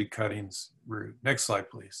rooted cuttings root. Next slide,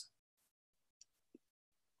 please.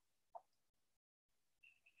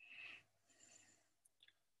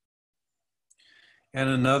 And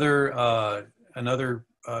another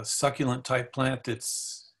succulent type plant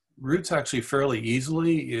that's roots actually fairly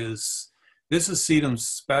easily this is Sedum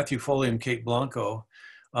spathifolium Cape Blanco.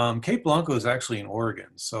 Cape Blanco is actually in Oregon,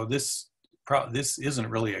 so this isn't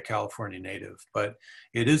really a California native, but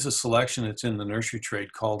it is a selection that's in the nursery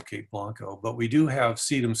trade called Cape Blanco. But we do have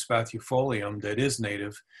Sedum spathifolium that is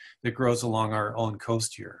native, that grows along our own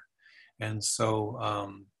coast here. And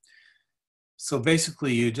so, so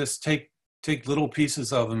basically you just take little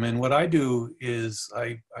pieces of them. And what I do is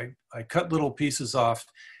I cut little pieces off,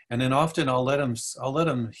 and then often I'll let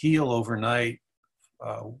them heal overnight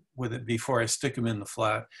with it before I stick them in the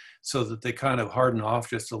flat, so that they kind of harden off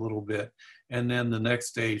just a little bit. And then the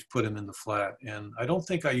next day put them in the flat. And I don't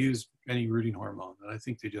think I used any rooting hormone, and I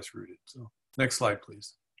think they just rooted. So next slide,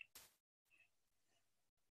 please.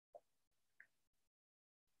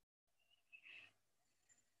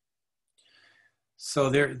 So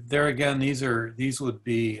there again, these would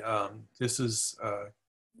be, this is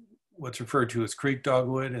what's referred to as creek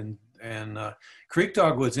dogwood, and creek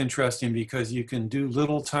dogwood's interesting because you can do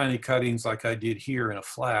little tiny cuttings like I did here in a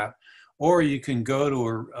flat, or you can go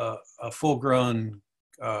to a full-grown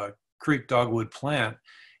creek dogwood plant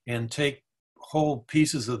and take whole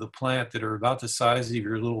pieces of the plant that are about the size of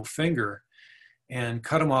your little finger and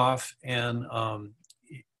cut them off. And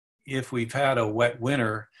if we've had a wet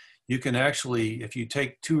winter, you can actually, if you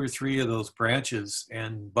take 2 or 3 of those branches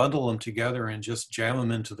and bundle them together and just jam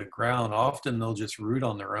them into the ground, often they'll just root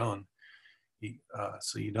on their own.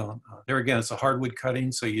 So you don't, there again, it's a hardwood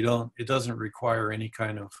cutting, so it doesn't require any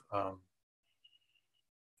kind of,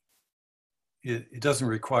 it doesn't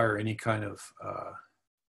require any kind of,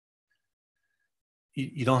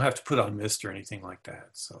 you don't have to put on mist or anything like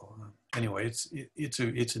that. So anyway, it's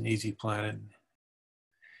an easy plant.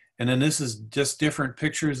 And then this is just different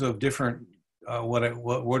pictures of different, what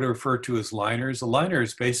are referred to as liners. A liner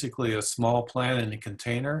is basically a small plant in a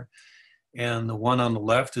container. And the one on the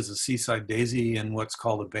left is a Seaside Daisy in what's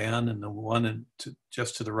called a band. And the one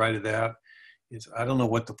just to the right of that is, I don't know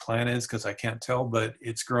what the plant is because I can't tell, but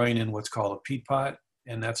it's growing in what's called a peat pot.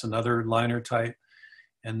 And that's another liner type.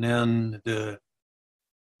 And then the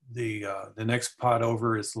next pot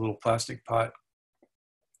over is a little plastic pot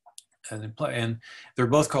And they're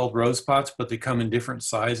both called rose pots, but they come in different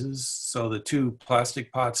sizes. So the two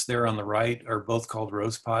plastic pots there on the right are both called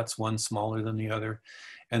rose pots, one smaller than the other.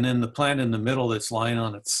 And then the plant in the middle that's lying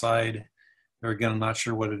on its side, or again, I'm not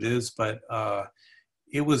sure what it is, but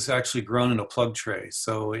it was actually grown in a plug tray.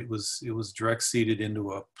 So it was direct seeded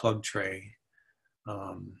into a plug tray.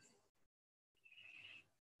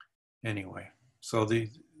 Anyway, so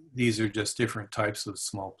these are just different types of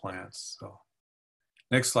small plants. So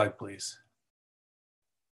next slide, please.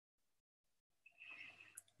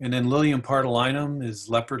 And then Lilium pardalinum is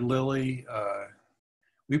leopard lily.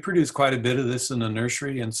 We produce quite a bit of this in the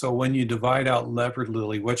nursery. And so when you divide out leopard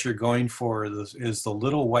lily, what you're going for is the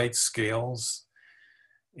little white scales.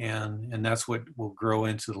 And that's what will grow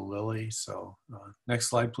into the lily. So next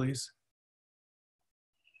slide, please.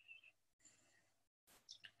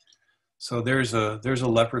 So there's a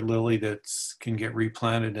leopard lily that can get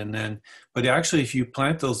replanted, and then, but actually, if you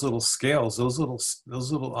plant those little scales, those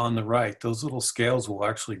little on the right, those little scales will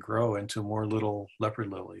actually grow into more little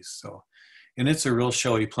leopard lilies. So, and it's a real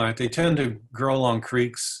showy plant. They tend to grow along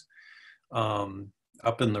creeks,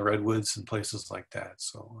 up in the redwoods and places like that.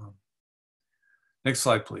 So, next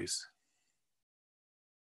slide, please.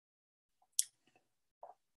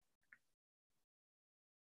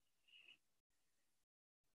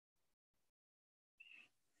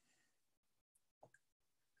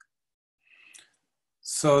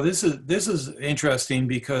 So this is interesting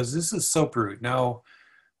because this is soaproot. Now,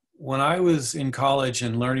 when I was in college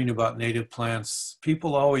and learning about native plants,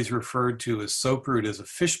 people always referred to as soaproot as a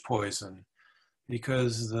fish poison,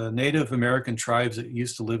 because the Native American tribes that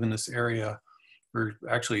used to live in this area, or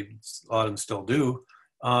actually a lot of them still do,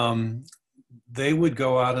 they would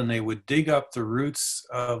go out and they would dig up the roots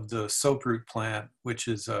of the soaproot plant, which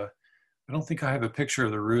is I don't think I have a picture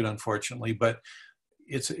of the root, unfortunately, but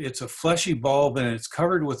it's a fleshy bulb and it's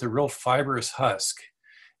covered with a real fibrous husk.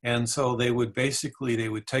 And so they would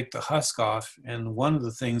take the husk off, and one of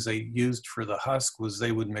the things they used for the husk was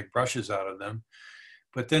they would make brushes out of them.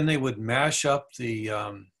 But then they would mash up the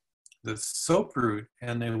soaproot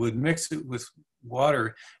and they would mix it with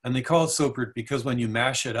water, and they call it soaproot because when you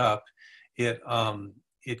mash it up, it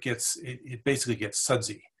basically gets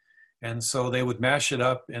sudsy. And so they would mash it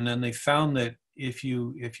up, and then they found that if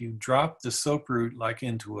you drop the soaproot like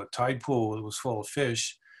into a tide pool that was full of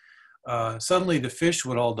fish, suddenly the fish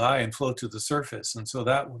would all die and float to the surface. And so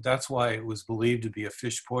that's why it was believed to be a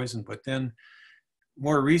fish poison. But then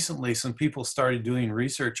more recently, some people started doing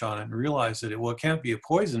research on it and realized that it can't be a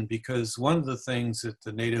poison, because one of the things that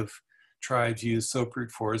the native tribes used soaproot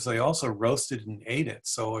for is they also roasted and ate it.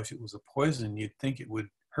 So if it was a poison, you'd think it would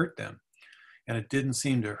hurt them. And it didn't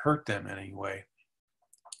seem to hurt them anyway.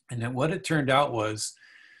 And then what it turned out was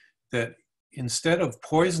that instead of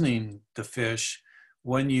poisoning the fish,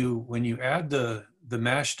 when you add the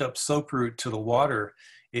mashed up soaproot to the water,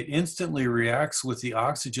 it instantly reacts with the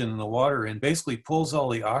oxygen in the water and basically pulls all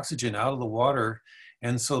the oxygen out of the water.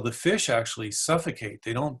 And so the fish actually suffocate.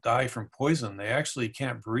 They don't die from poison. They actually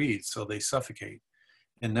can't breathe, so they suffocate.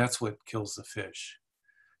 And that's what kills the fish.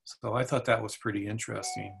 So I thought that was pretty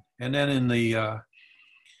interesting. And then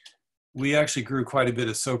we actually grew quite a bit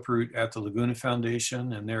of soaproot at the Laguna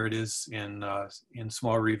Foundation, and there it is in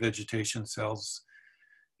small revegetation cells.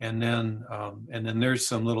 And then there's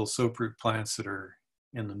some little soaproot plants that are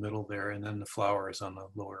in the middle there, and then the flower is on the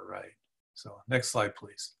lower right. So next slide,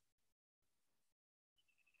 please.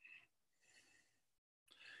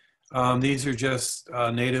 These are just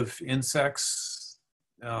native insects.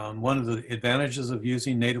 One of the advantages of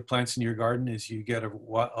using native plants in your garden is you get a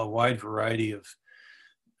wide variety of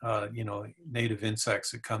native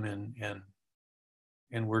insects that come in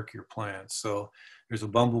and work your plants. So there's a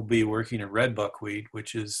bumblebee working a red buckwheat,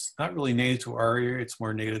 which is not really native to our area. It's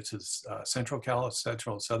more native to central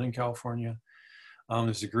and Southern California.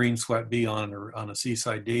 There's a green sweat bee on a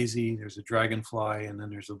seaside daisy. There's a dragonfly, and then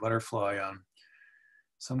there's a butterfly on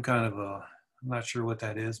some kind of I'm not sure what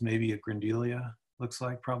that is, maybe a grandelia, looks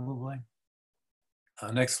like, probably.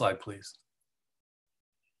 Next slide, please.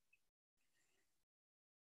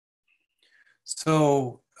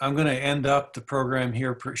 So I'm going to end up the program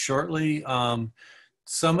here shortly.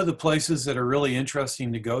 Some of the places that are really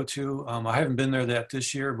interesting to go to, I haven't been there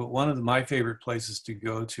this year, but one of my favorite places to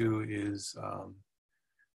go to is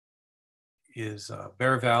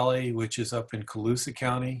Bear Valley, which is up in Colusa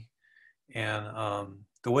County. And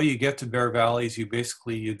the way you get to Bear Valley is you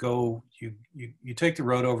take the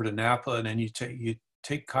road over to Napa, and then you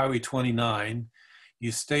take Highway 29.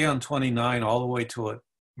 You stay on 29 all the way till it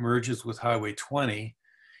merges with Highway 20.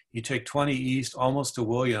 You take 20 east almost to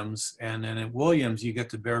Williams, and then at Williams you get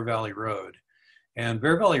to Bear Valley Road. And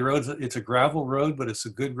Bear Valley Road, it's a gravel road, but it's a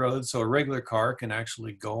good road, so a regular car can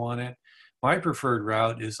actually go on it. My preferred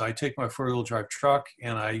route is I take my four-wheel drive truck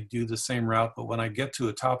and I do the same route, but when I get to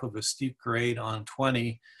the top of a steep grade on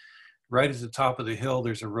 20, right at the top of the hill,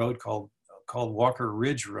 there's a road called Walker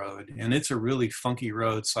Ridge Road, and it's a really funky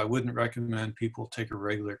road, so I wouldn't recommend people take a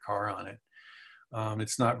regular car on it.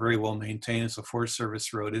 It's not very well maintained. It's a Forest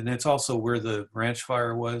Service road, and it's also where the ranch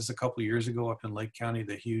fire was a couple of years ago up in Lake County,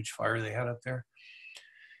 the huge fire they had up there.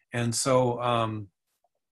 And so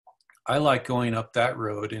I like going up that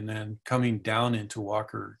road and then coming down into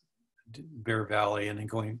Bear Valley and then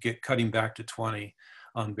cutting back to 20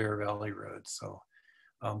 on Bear Valley Road. So,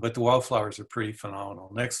 but the wildflowers are pretty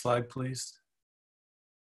phenomenal. Next slide, please.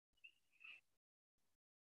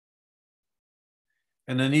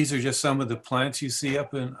 And then these are just some of the plants you see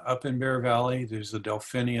up in Bear Valley. There's a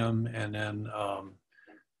delphinium, and then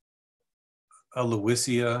a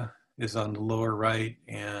Lewisia is on the lower right,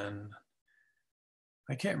 and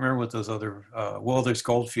I can't remember what those other, well, there's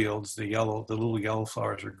goldfields, the little yellow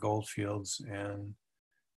flowers are goldfields, and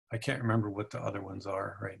I can't remember what the other ones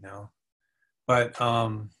are right now. But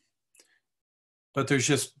there's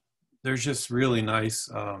just really nice,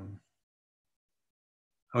 oh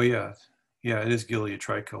yeah, it is Gilead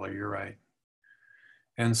tricolor, you're right.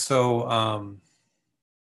 And so,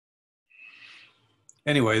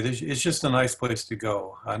 anyway, it's just a nice place to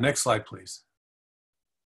go. Next slide, please.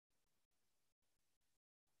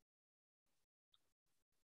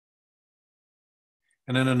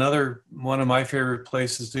 And then another one of my favorite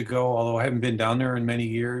places to go, although I haven't been down there in many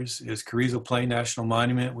years, is Carrizo Plain National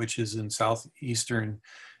Monument, which is in southeastern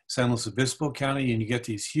San Luis Obispo County, and you get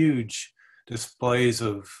these huge displays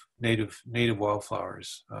of native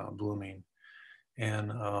wildflowers blooming,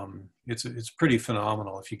 and it's pretty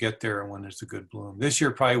phenomenal if you get there and when there's a good bloom. This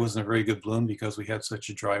year probably wasn't a very good bloom because we had such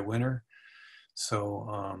a dry winter.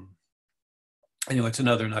 So anyway, it's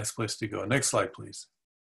another nice place to go. Next slide, please.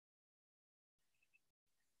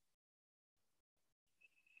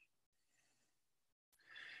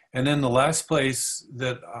 And then the last place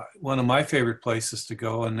that one of my favorite places to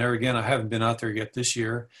go, and there again, I haven't been out there yet this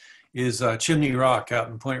year, is Chimney Rock out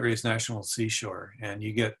in Point Reyes National Seashore. And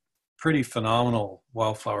you get pretty phenomenal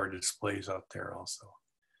wildflower displays out there also.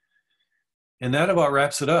 And that about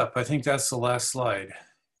wraps it up. I think that's the last slide.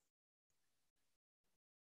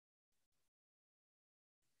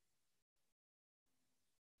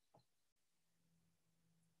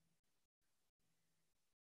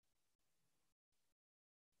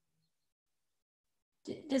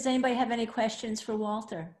 Does anybody have any questions for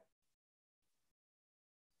Walter?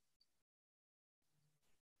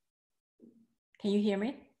 Can you hear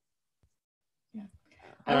me? Yeah.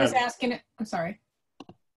 I was asking, I'm sorry.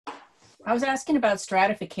 I was asking about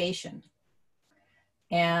stratification.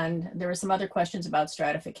 And there were some other questions about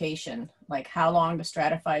stratification, like how long to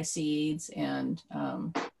stratify seeds and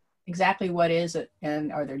exactly what is it,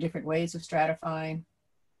 and are there different ways of stratifying?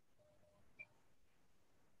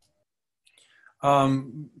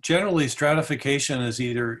 Generally, stratification is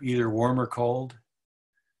either warm or cold,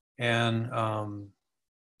 and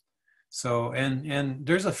so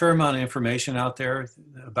there's a fair amount of information out there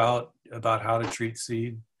about how to treat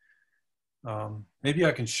seed. Maybe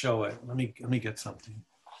I can show it. Let me get something.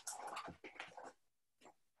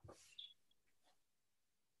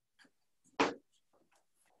 I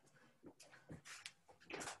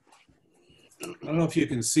don't know if you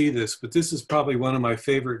can see this, but this is probably one of my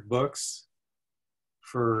favorite books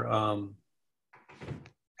for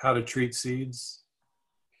how to treat seeds.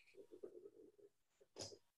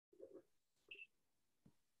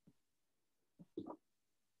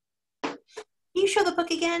 Can you show the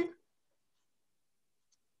book again?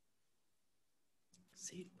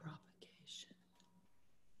 Seed propagation.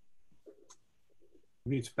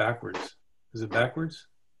 Maybe it's backwards. Is it backwards?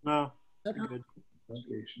 No, that's good.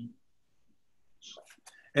 Propagation.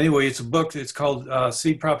 Anyway, it's a book. It's called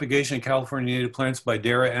Seed Propagation in California Native Plants by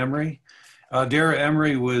Dara Emery. Dara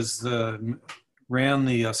Emery ran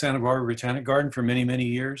the Santa Barbara Botanic Garden for many, many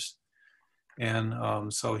years.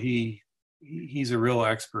 And so he's a real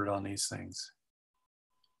expert on these things.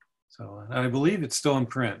 So and I believe it's still in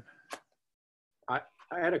print. I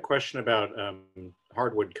had a question about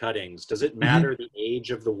hardwood cuttings. Does it matter the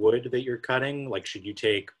age of the wood that you're cutting? Like, should you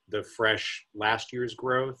take the fresh last year's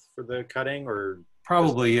growth for the cutting, or?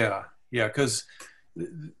 Probably, yeah. Yeah, because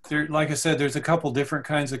like I said, there's a couple different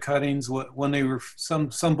kinds of cuttings. When they were, some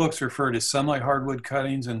books refer to semi-hardwood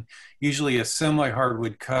cuttings, and usually a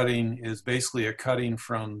semi-hardwood cutting is basically a cutting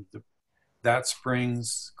from that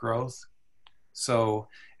spring's growth. So,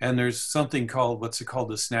 and there's something called, what's it called,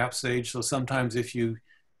 the snap stage. So sometimes if you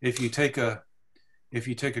take if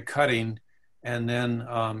you take a cutting and then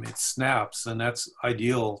it snaps, and that's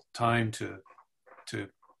ideal time to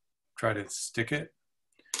try to stick it.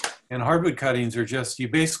 And hardwood cuttings are just, you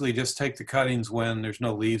basically just take the cuttings when there's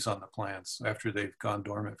no leaves on the plants after they've gone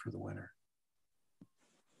dormant for the winter.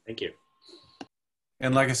 Thank you.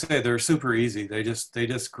 And like I say, they're super easy. They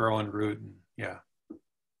just grow and root, and yeah.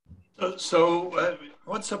 So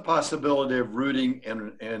what's the possibility of rooting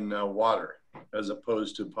in water as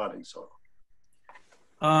opposed to potting soil?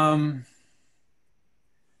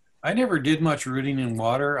 I never did much rooting in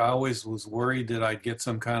water. I always was worried that I'd get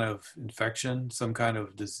some kind of infection, some kind of,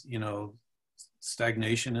 you know,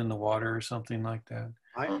 stagnation in the water or something like that.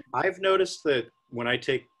 I've noticed that when I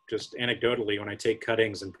take, just anecdotally, when I take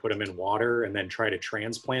cuttings and put them in water and then try to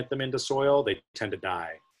transplant them into soil, they tend to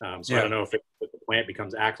die. So I don't know if the plant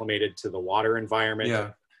becomes acclimated to the water environment,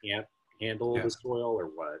 can't handle the soil or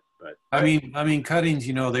what. But I mean, cuttings,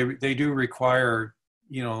 you know, they do require,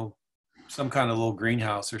 you know, some kind of little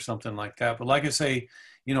greenhouse or something like that. But like I say,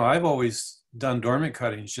 you know, I've always done dormant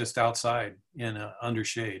cuttings just outside in under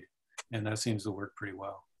shade, and that seems to work pretty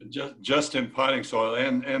well. Just in potting soil,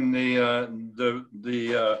 and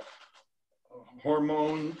the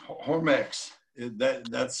hormone Hormex,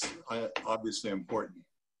 that's obviously important.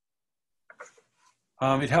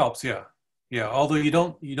 It helps, yeah. Although you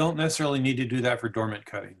don't necessarily need to do that for dormant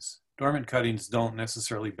cuttings. Dormant cuttings don't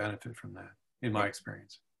necessarily benefit from that, in my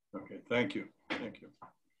experience. Okay, thank you. Thank you.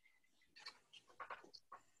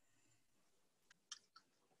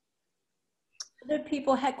 Other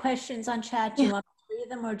people had questions on chat. Do you want to read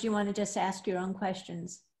them, or do you want to just ask your own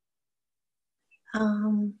questions?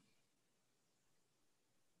 You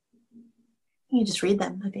just read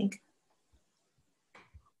them, I think.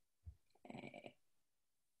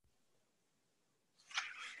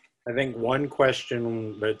 I think one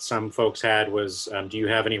question that some folks had was, do you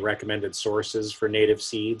have any recommended sources for native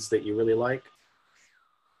seeds that you really like?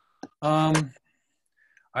 I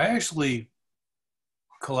actually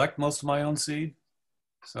collect most of my own seed.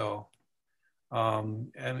 So, I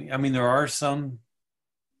mean, there are some,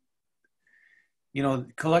 you know,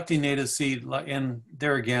 collecting native seed, and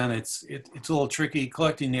there again, it's a little tricky.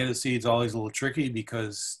 Collecting native seeds is always a little tricky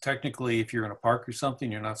because technically if you're in a park or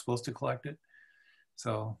something, you're not supposed to collect it.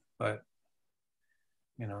 So, but,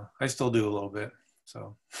 you know, I still do a little bit,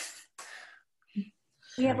 so.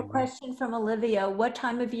 We have a question from Olivia. What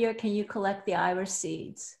time of year can you collect the iris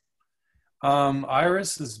seeds?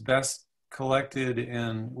 Iris is best collected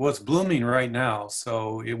in, well, it's blooming right now,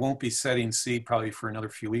 so it won't be setting seed probably for another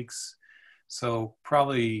few weeks. So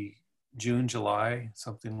probably June, July,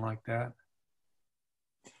 something like that.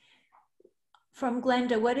 From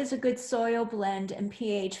Glenda, what is a good soil blend and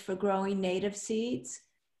pH for growing native seeds?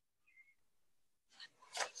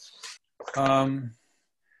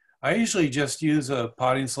 I usually just use a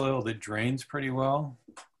potting soil that drains pretty well.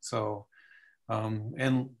 So,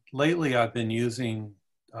 and lately I've been using,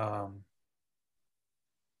 been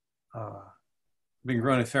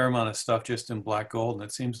growing a fair amount of stuff just in black gold, and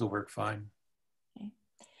it seems to work fine. Okay.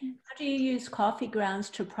 How do you use coffee grounds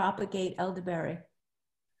to propagate elderberry?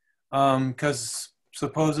 Because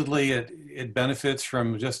supposedly it benefits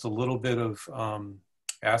from just a little bit of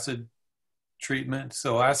acid treatment.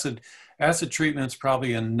 So acid treatment is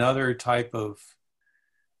probably another type of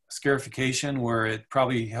scarification where it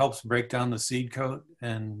probably helps break down the seed coat,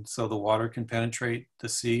 and so the water can penetrate the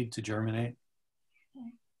seed to germinate.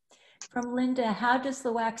 Okay. From Linda, how does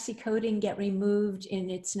the waxy coating get removed in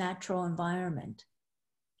its natural environment?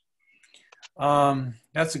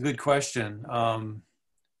 That's a good question.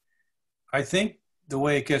 I think the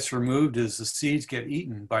way it gets removed is the seeds get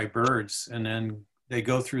eaten by birds, and then they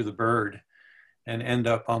go through the bird and end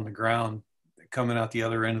up on the ground coming out the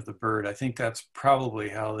other end of the bird. I think that's probably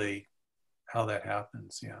how that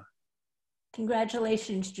happens, yeah.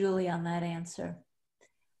 Congratulations, Julie, on that answer.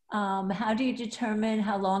 How do you determine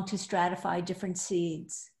how long to stratify different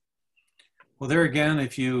seeds? Well, there again,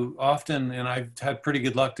 if you often, and I've had pretty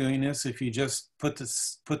good luck doing this, if you just put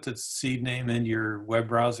the seed name in your web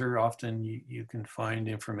browser, often you can find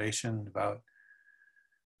information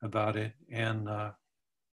about it. And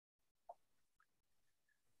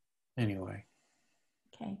anyway.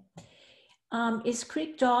 Okay. Is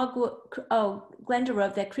creek dogwood, oh, Glenda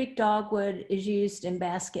wrote that creek dogwood is used in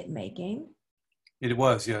basket making. It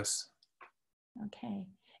was, yes. Okay.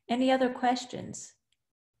 Any other questions?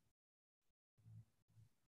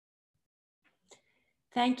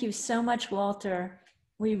 Thank you so much, Walter.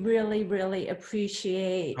 We really, really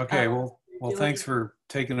appreciate. Okay, well, thanks for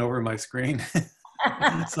taking over my screen.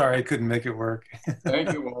 Sorry, I couldn't make it work.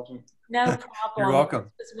 Thank you, Walter. No problem. You're welcome.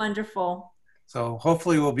 It was wonderful. So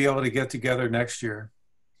hopefully we'll be able to get together next year.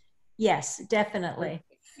 Yes, definitely.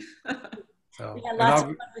 So, We had lots of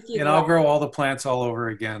fun with you. and I'll grow all the plants all over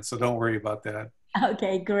again. So don't worry about that.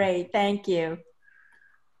 Okay, great. Thank you.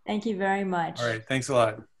 Thank you very much. All right. Thanks a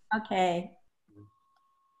lot. Okay.